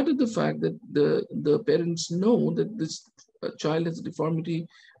in spite of the fact that the parents know that this child has a deformity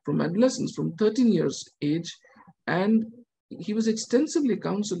from adolescence, from 13 years age, and he was extensively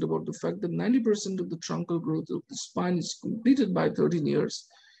counseled about the fact that 90% of the truncal growth of the spine is completed by 13 years.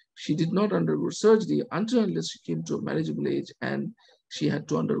 She did not undergo surgery until unless she came to a marriageable age and she had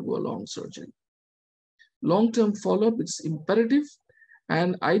to undergo a long surgery. Long-term follow-up is imperative.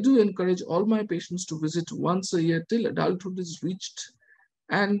 And I do encourage all my patients to visit once a year till adulthood is reached.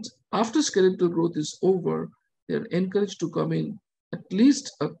 And after skeletal growth is over, they're encouraged to come in at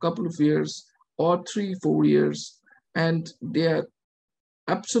least a couple of years or 3-4 years. And they are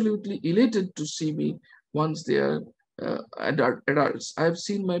absolutely elated to see me once they are adults. I've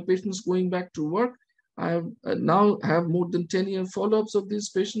seen my patients going back to work. I now have more than 10-year follow-ups of these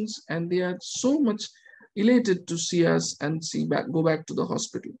patients, and they are so much elated to see us and go back to the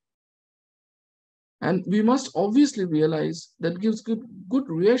hospital. And we must obviously realize that gives good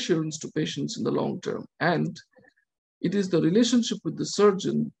reassurance to patients in the long term. And it is the relationship with the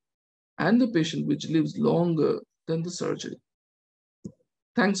surgeon and the patient which lives longer than the surgery.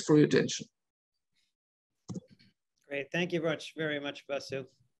 Thanks for your attention. Great, thank you very much, Basu.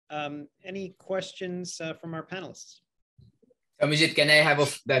 Any questions from our panelists? Saumyajit, can I have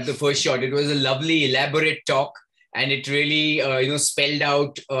the first shot? It was a lovely, elaborate talk, and it really, spelled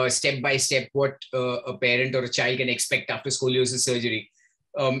out step by step what a parent or a child can expect after scoliosis surgery.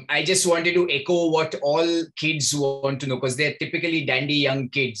 I just wanted to echo what all kids want to know, because they're typically dandy young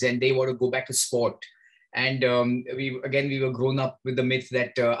kids and they want to go back to sport. And we were grown up with the myth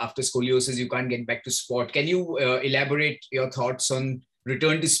that after scoliosis, you can't get back to sport. Can you elaborate your thoughts on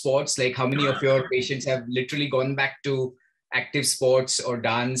return to sports? Like, how many of your patients have literally gone back to active sports or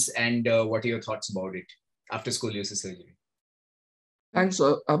dance, and what are your thoughts about it after scoliosis surgery? Thanks,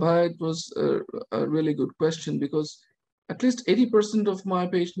 Abhay. It was a really good question, because at least 80% of my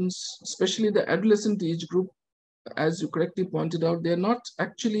patients, especially the adolescent age group, as you correctly pointed out, they're not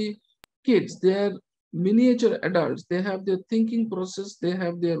actually kids. They're miniature adults. They have their thinking process, they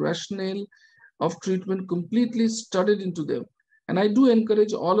have their rationale of treatment completely studied into them. And I do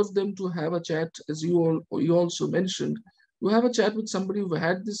encourage all of them to have a chat, as you also mentioned, to have a chat with somebody who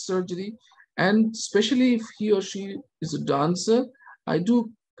had this surgery And especially if he or she is a dancer, I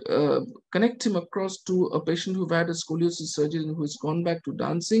do connect him across to a patient who've had a scoliosis surgery and who's gone back to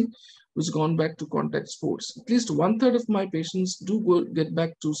dancing, who's gone back to contact sports. At least 1/3 of my patients do get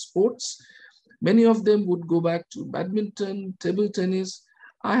back to sports. Many of them would go back to badminton, table tennis.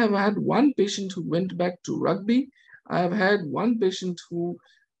 I have had one patient who went back to rugby. I have had one patient who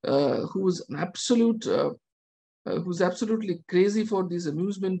was an absolute who's absolutely crazy for these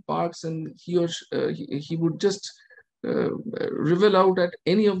amusement parks, and he would just revel out at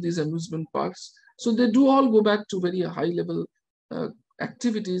any of these amusement parks. So they do all go back to very high level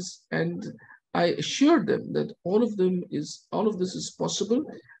activities, and I assure them that all of this is possible,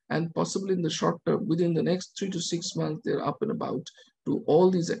 and possible in the short term. Within the next 3 to 6 months, they're up and about to all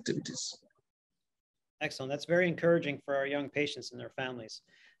these activities. Excellent. That's very encouraging for our young patients and their families.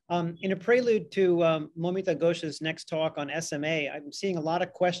 In a prelude to Moumita Ghosh's next talk on SMA, I'm seeing a lot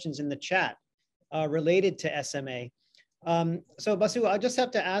of questions in the chat related to SMA. So Basu, I'll just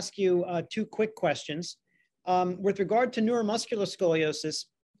have to ask you 2 quick questions. With regard to neuromuscular scoliosis,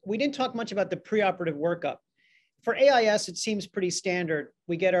 we didn't talk much about the preoperative workup. For AIS, it seems pretty standard.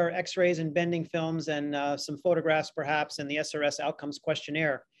 We get our x-rays and bending films and some photographs perhaps, and the SRS outcomes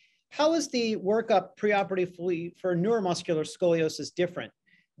questionnaire. How is the workup preoperatively for neuromuscular scoliosis different?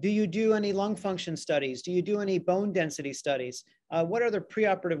 Do you do any lung function studies? Do you do any bone density studies? What other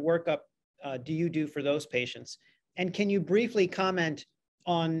preoperative workup do you do for those patients? And can you briefly comment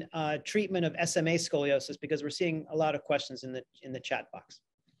on treatment of SMA scoliosis, because we're seeing a lot of questions in the chat box.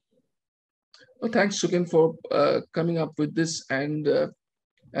 Well, thanks, Suken, for coming up with this. And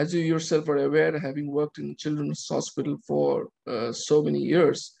as you yourself are aware, having worked in Children's Hospital for so many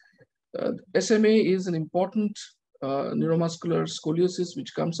years, SMA is an important neuromuscular scoliosis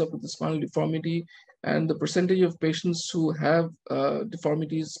which comes up with a spinal deformity, and the percentage of patients who have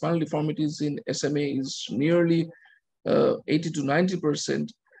spinal deformities in SMA is nearly 80 to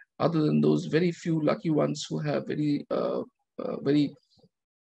 90%, other than those very few lucky ones who have very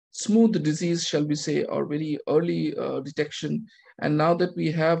smooth disease, shall we say, or very early detection. And now that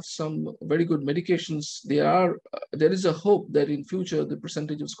we have some very good medications, there is a hope that in future the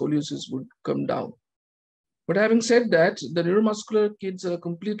percentage of scoliosis would come down. But having said that, the neuromuscular kids are a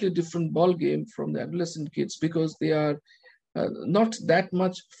completely different ballgame from the adolescent kids, because they are not that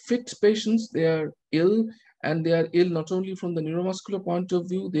much fit patients. They are ill, and they are ill not only from the neuromuscular point of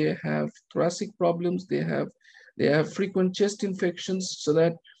view. They have thoracic problems. They have frequent chest infections, so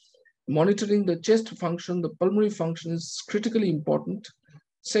that monitoring the chest function, the pulmonary function, is critically important.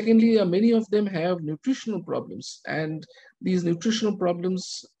 Secondly, many of them have nutritional problems, and these nutritional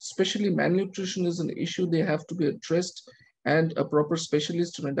problems, especially malnutrition, is an issue. They have to be addressed, and a proper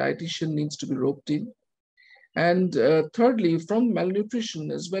specialist and a dietitian needs to be roped in. And thirdly, from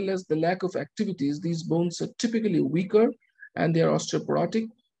malnutrition as well as the lack of activities, these bones are typically weaker and they are osteoporotic,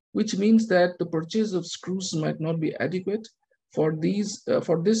 which means that the purchase of screws might not be adequate. For this,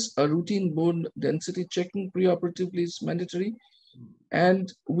 a routine bone density checking preoperatively is mandatory.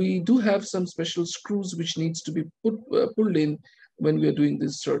 And we do have some special screws which needs to be pulled in when we are doing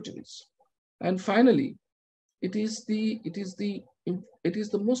these surgeries. And finally, it is the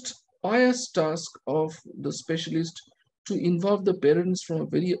most pious task of the specialist to involve the parents from a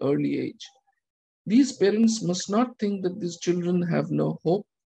very early age. These parents must not think that these children have no hope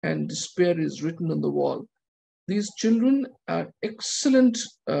and despair is written on the wall. These children are excellent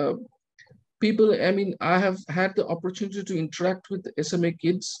people. I mean, I have had the opportunity to interact with SMA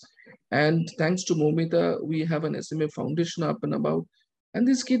kids, and thanks to Moumita, we have an SMA foundation up and about. And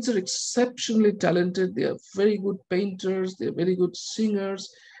these kids are exceptionally talented. They are very good painters. They're very good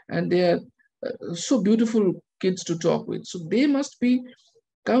singers, and they are so beautiful kids to talk with. So they must be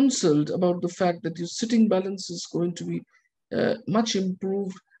counseled about the fact that your sitting balance is going to be much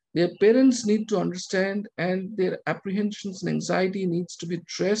improved. Their parents need to understand, and their apprehensions and anxiety needs to be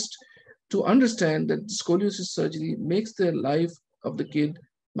addressed to understand that scoliosis surgery makes the life of the kid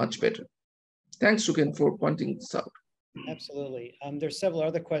much better. Thanks, Suken, for pointing this out. Absolutely. There's several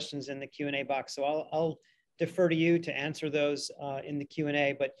other questions in the Q&A box, so I'll defer to you to answer those in the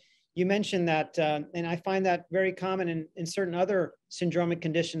Q&A. But you mentioned that, and I find that very common in certain other syndromic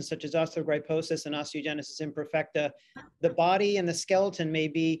conditions such as osteogryposis and osteogenesis imperfecta. The body and the skeleton may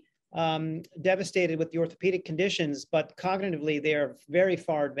be devastated with the orthopedic conditions, but cognitively they are very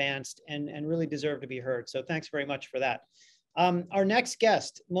far advanced and really deserve to be heard. So thanks very much for that. Our next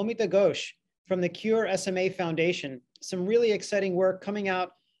guest, Moumita Ghosh from the Cure SMA Foundation. Some really exciting work coming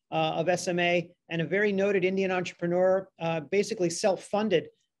out of SMA, and a very noted Indian entrepreneur, basically self-funded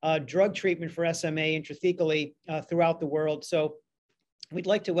drug treatment for SMA intrathecally throughout the world. So we'd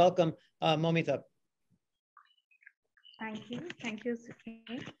like to welcome Moumita. Thank you,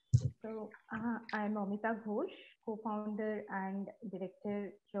 Suken. So I'm Moumita Ghosh, co-founder and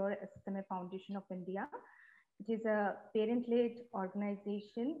director, Cure SMA Foundation of India. It is a parent-led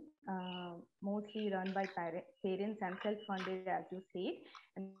organization, mostly run by parents and self-funded, as you said,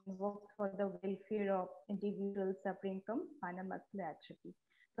 and works for the welfare of individuals suffering from spinal muscular atrophy.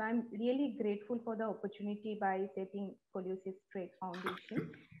 So I'm really grateful for the opportunity by setting Scoliosis Trade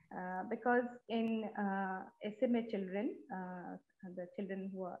Foundation, because in SMA children, the children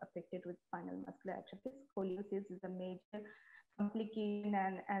who are affected with spinal muscular atrophy, scoliosis is a major complication,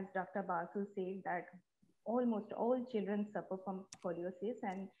 and as Dr. Basu said, that almost all children suffer from scoliosis,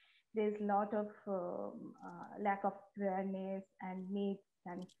 and there's a lot of lack of awareness and myths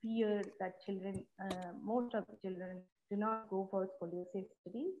and fear that children, most of the children do not go for scoliosis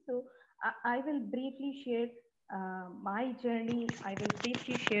study. So I will briefly share my journey. I will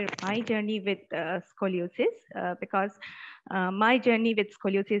briefly share my journey with scoliosis, because my journey with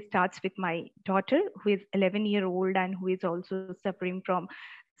scoliosis starts with my daughter, who is 11-year-old and who is also suffering from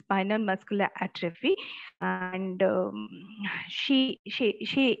spinal muscular atrophy. And she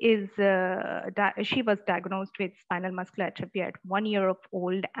was diagnosed with spinal muscular atrophy at 1 year of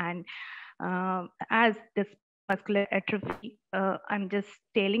old. And as the muscular atrophy, I'm just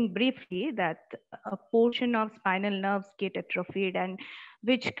telling briefly that a portion of spinal nerves get atrophied, and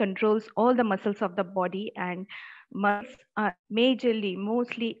which controls all the muscles of the body, and muscles are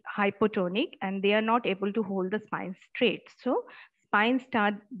mostly hypotonic, and they are not able to hold the spine straight. So spine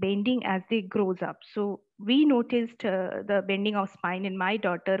start bending as they grows up. So we noticed the bending of spine in my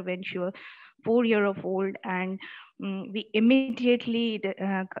daughter when she was 4 year of old, and we immediately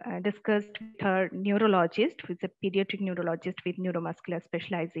discussed with her neurologist, who is a pediatric neurologist with neuromuscular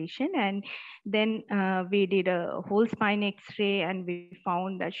specialization. And then we did a whole spine x-ray, and we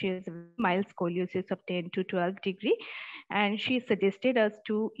found that she has a mild scoliosis of 10 to 12 degree. And she suggested us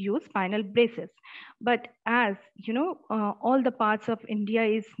to use spinal braces. But as you know, all the parts of India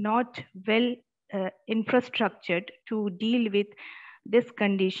is not well infrastructured to deal with these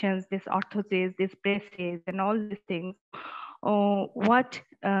conditions, this orthosis, these braces, and all these things.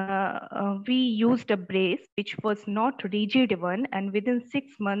 We used a brace which was not rigid one, and within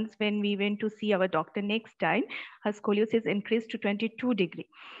 6 months, when we went to see our doctor next time, her scoliosis increased to 22 degree.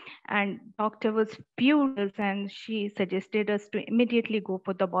 And doctor was furious, and she suggested us to immediately go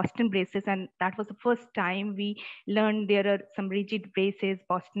for the Boston braces. And that was the first time we learned there are some rigid braces,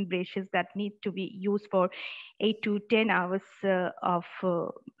 Boston braces, that need to be used for 8 to 10 hours of a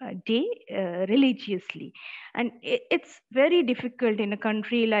day religiously. And it's very difficult in a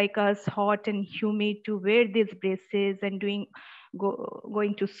country like us, hot and humid, to wear these braces and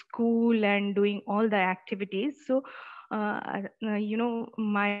going to school and doing all the activities. So you know,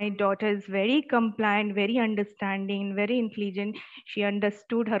 my daughter is very compliant, very understanding, very intelligent. She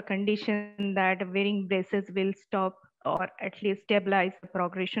understood her condition, that wearing braces will stop or at least stabilize the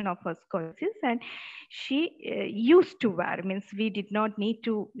progression of her scoliosis. And she used to wear, means we did not need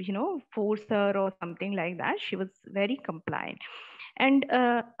to, you know, force her or something like that. She was very compliant. And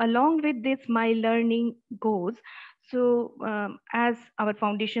along with this, my learning goes. So as our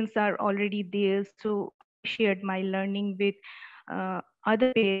foundations are already there, so I shared my learning with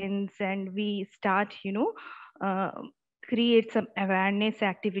other parents, and we start, you know, create some awareness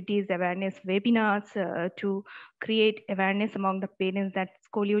activities, awareness webinars to create awareness among the parents that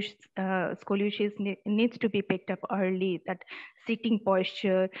scoliosis needs to be picked up early, that sitting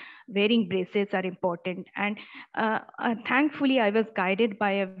posture, wearing braces are important. And thankfully, I was guided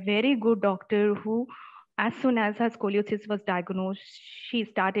by a very good doctor who, as soon as her scoliosis was diagnosed, she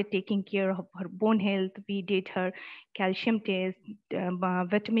started taking care of her bone health. We did her calcium test,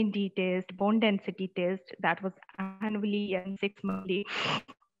 vitamin D test, bone density test, that was annually and 6 monthly,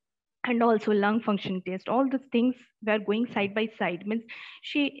 and also lung function test. All these things were going side by side. Means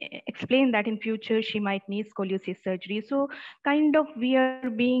she explained that in future she might need scoliosis surgery. So kind of we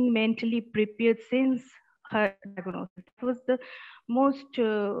are being mentally prepared since her diagnosis. That was the most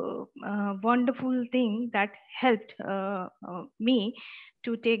wonderful thing that helped me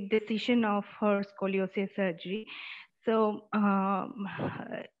to take decision of her scoliosis surgery. So,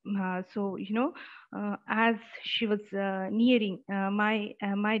 so you know, as she was nearing,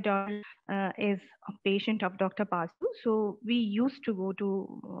 my daughter is a patient of Dr. Basu. So we used to go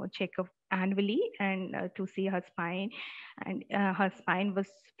to check up annually and to see her spine, and her spine was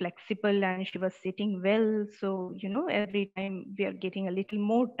flexible and she was sitting well. So, you know, every time we are getting a little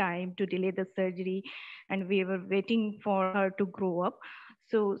more time to delay the surgery, and we were waiting for her to grow up.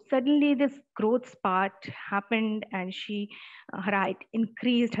 So suddenly this growth spurt happened, and her height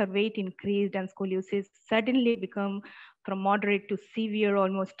increased, her weight increased, and scoliosis suddenly become from moderate to severe,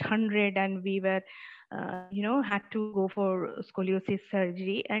 almost 100, and we were had to go for scoliosis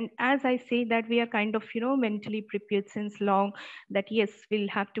surgery. And as I say that, we are kind of mentally prepared since long that yes, we'll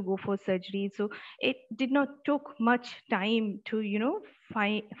have to go for surgery. So it did not took much time to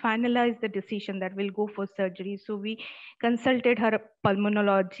finalize the decision that we'll go for surgery. So we consulted her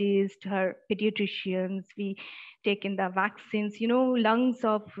pulmonologist, her pediatricians. We taken the vaccines. Lungs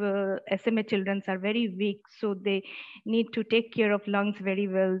of SMA children are very weak, so they need to take care of lungs very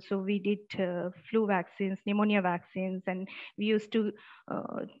well. So we did flu vaccines, pneumonia vaccines, and we used to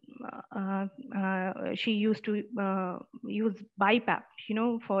she used to use BiPAP,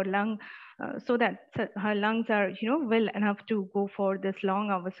 for lung, so that her lungs are well enough to go for this long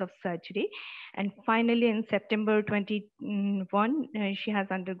hours of surgery. And finally in September 21 she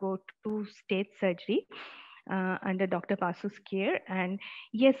has undergone 2-stage surgery under Dr. Basu's care. And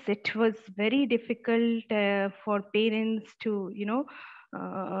yes, it was very difficult for parents to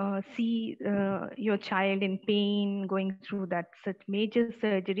see your child in pain going through that such major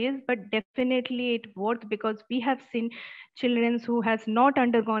surgeries, but definitely it worked, because we have seen children who has not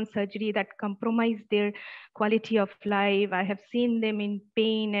undergone surgery that compromise their quality of life. I have seen them in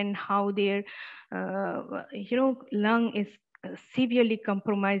pain and how their lung is severely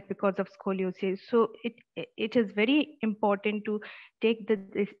compromised because of scoliosis. So it is very important to take the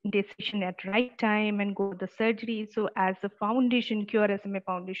decision at right time and go to the surgery. So as a foundation, Cure SMA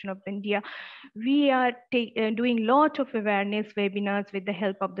Foundation of India, we are doing lot of awareness webinars with the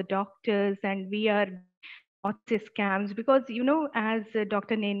help of the doctors, and we are autistic scams, because as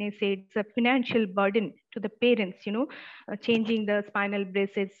Dr. Nene said, it's a financial burden to the parents. Changing the spinal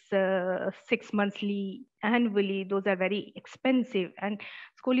braces 6 monthly, annually, those are very expensive, and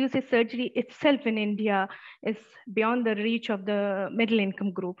scoliosis surgery itself in India is beyond the reach of the middle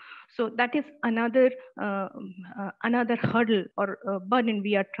income group. So that is another hurdle or burden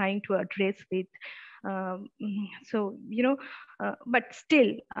we are trying to address with. But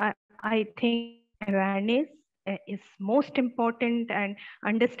still I think awareness is most important, and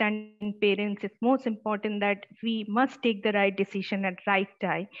understanding parents is most important, that we must take the right decision at right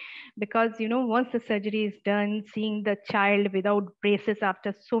time. Because once the surgery is done, seeing the child without braces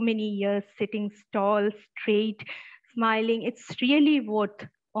after so many years, sitting tall, straight, smiling, it's really worth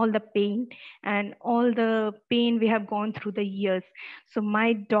all the pain and all the pain we have gone through the years. So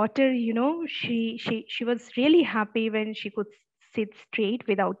my daughter, she was really happy when she could sit straight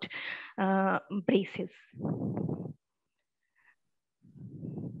without braces.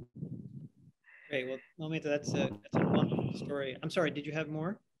 Great. Well, Moumita, that's a wonderful story. I'm sorry, did you have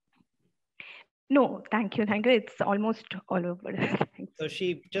more? No, thank you. Thank you. It's almost all over. So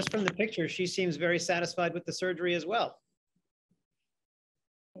she, just from the picture, she seems very satisfied with the surgery as well.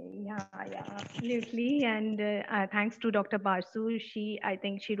 Yeah, absolutely. And thanks to Dr. Basu, I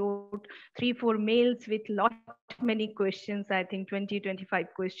think she wrote 3-4 mails with many questions, I think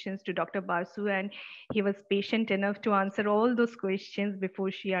 20-25 questions to Dr. Basu, and he was patient enough to answer all those questions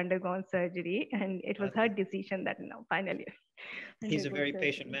before she undergone surgery. And it was her decision that now finally. He's a very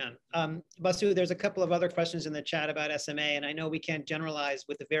patient man. Basu, there's a couple of other questions in the chat about SMA, and I know we can't generalize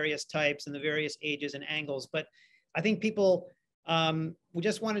with the various types and the various ages and angles, but I think people, we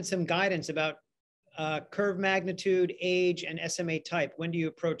just wanted some guidance about curve magnitude, age, and SMA type. When do you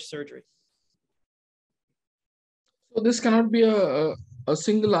approach surgery? So this cannot be a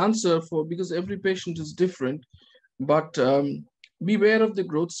single answer because every patient is different, but beware of the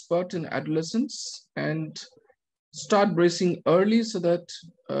growth spurt in adolescence and start bracing early so that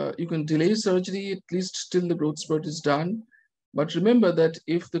you can delay surgery at least till the growth spurt is done. But remember that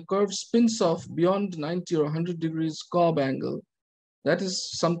if the curve spins off beyond 90 or 100 degrees cob angle, that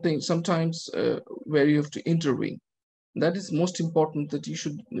is sometimes where you have to intervene. That is most important, that you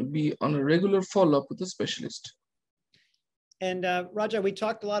should be on a regular follow-up with a specialist. And Raja, we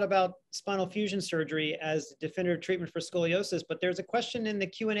talked a lot about spinal fusion surgery as the definitive treatment for scoliosis, but there's a question in the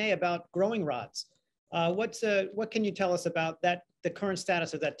Q&A about growing rods. What can you tell us about that, the current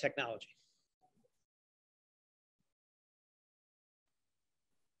status of that technology?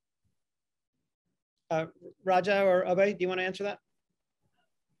 Raja or Abhay, do you want to answer that?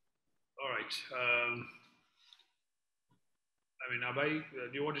 All right. I mean, Abhay,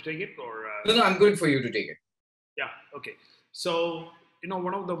 do you want to take it or? No, I'm good for you to take it. Yeah. Okay. So,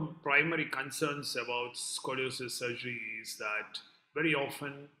 one of the primary concerns about scoliosis surgery is that very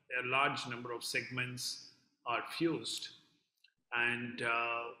often a large number of segments are fused, and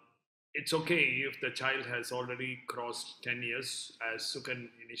it's okay if the child has already crossed 10 years, as Suken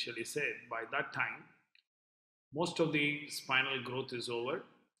initially said. By that time, most of the spinal growth is over,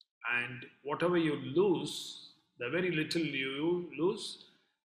 and whatever you lose, the very little you lose,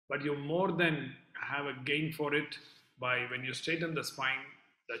 but you more than have a gain for it by when you straighten the spine,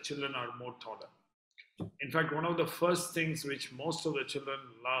 the children are more taller. In fact, one of the first things which most of the children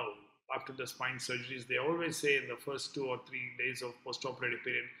love after the spine surgeries, they always say in the first 2 or 3 days of postoperative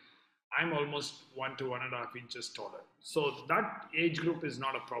period, I'm almost 1 to 1.5 inches taller. So that age group is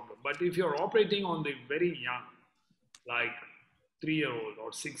not a problem. But if you're operating on the very young, like 3-year-old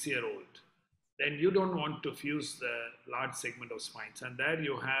or 6-year-old, then you don't want to fuse the large segment of spines. And there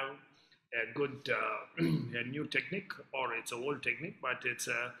you have a good, a new technique, or it's an old technique, but it's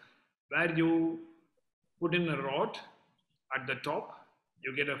where you put in a rod at the top,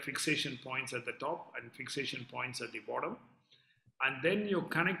 you get a fixation points at the top and fixation points at the bottom. And then you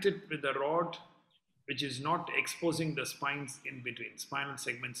connect it with a rod which is not exposing the spines in between, spinal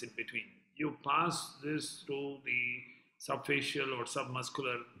segments in between. You pass this through the subfacial or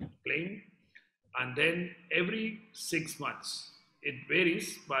submuscular plane, and then every 6 months, it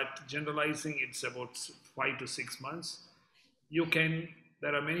varies, but generalizing it's about 5 to 6 months,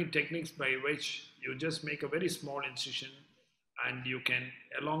 there are many techniques by which you just make a very small incision and you can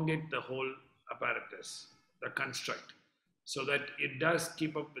elongate the whole apparatus, the construct, so that it does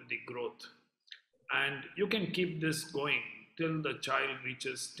keep up with the growth. And you can keep this going till the child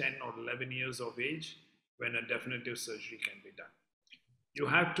reaches 10 or 11 years of age, when a definitive surgery can be done. You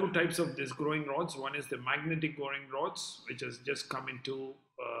have 2 types of these growing rods. One is the magnetic growing rods, which has just come into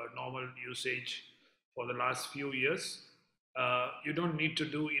normal usage for the last few years. You don't need to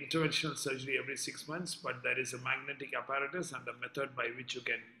do interventional surgery every 6 months, but there is a magnetic apparatus and a method by which you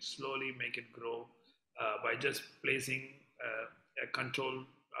can slowly make it grow by just placing a control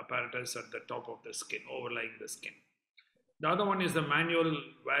apparatus at the top of the skin, overlying the skin. The other one is the manual,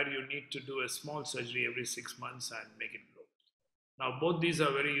 where you need to do a small surgery every 6 months and make it grow. Now, both these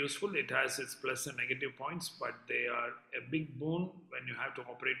are very useful. It has its plus and negative points, but they are a big boon when you have to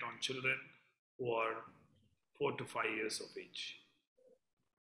operate on children who are 4 to 5 years of age.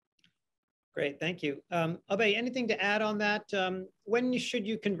 Great, thank you. Abhay, anything to add on that? When should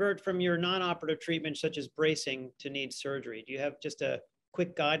you convert from your non-operative treatment, such as bracing, to need surgery? Do you have just a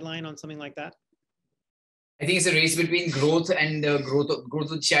quick guideline on something like that? I think it's a race between growth and growth of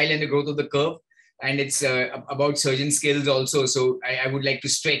the child and the growth of the curve. And it's about surgeon skills also. So I would like to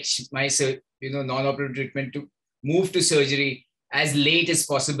stretch my non-operative treatment to move to surgery as late as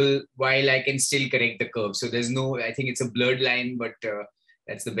possible while I can still correct the curve. So there's no, I think it's a blurred line, but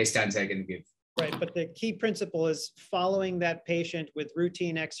that's the best answer I can give. Right, but the key principle is following that patient with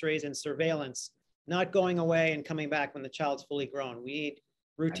routine x-rays and surveillance, not going away and coming back when the child's fully grown. We need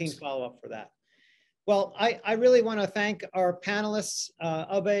routine follow-up for that. Well, I really want to thank our panelists,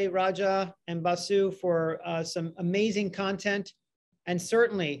 Abhay, Raja, and Basu, for some amazing content, and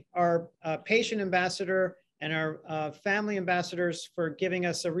certainly our patient ambassador and our family ambassadors for giving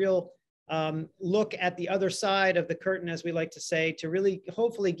us a real look at the other side of the curtain, as we like to say, to really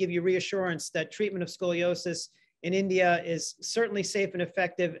hopefully give you reassurance that treatment of scoliosis in India is certainly safe and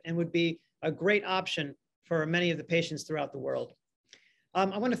effective and would be a great option for many of the patients throughout the world.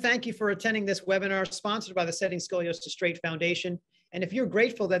 I want to thank you for attending this webinar sponsored by the Setting Scoliosis Straight Foundation. And if you're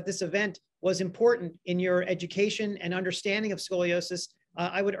grateful that this event was important in your education and understanding of scoliosis,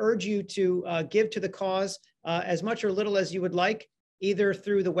 I would urge you to give to the cause as much or little as you would like, either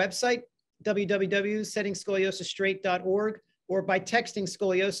through the website, www.settingscoliosisstraight.org, or by texting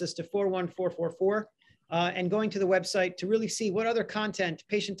scoliosis to 41444, and going to the website to really see what other content,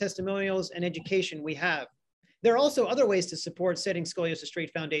 patient testimonials, and education we have. There are also other ways to support Setting Scoliosis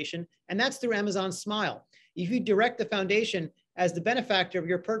Straight Foundation, and that's through Amazon Smile. If you direct the foundation as the benefactor of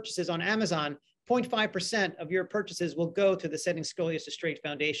your purchases on Amazon, 0.5% of your purchases will go to the Setting Scoliosis Straight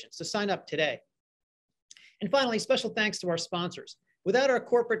Foundation. So sign up today. And finally, special thanks to our sponsors. Without our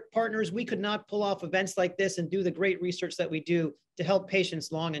corporate partners, we could not pull off events like this and do the great research that we do to help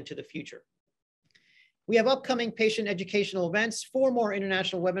patients long into the future. We have upcoming patient educational events, 4 more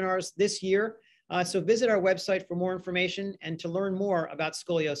international webinars this year. So visit our website for more information and to learn more about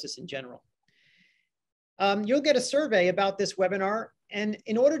scoliosis in general. You'll get a survey about this webinar, and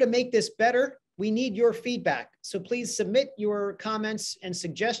in order to make this better, we need your feedback. So please submit your comments and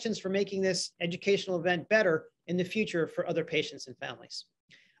suggestions for making this educational event better in the future for other patients and families.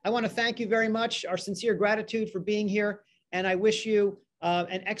 I want to thank you very much, our sincere gratitude for being here, and I wish you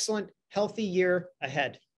an excellent, healthy year ahead.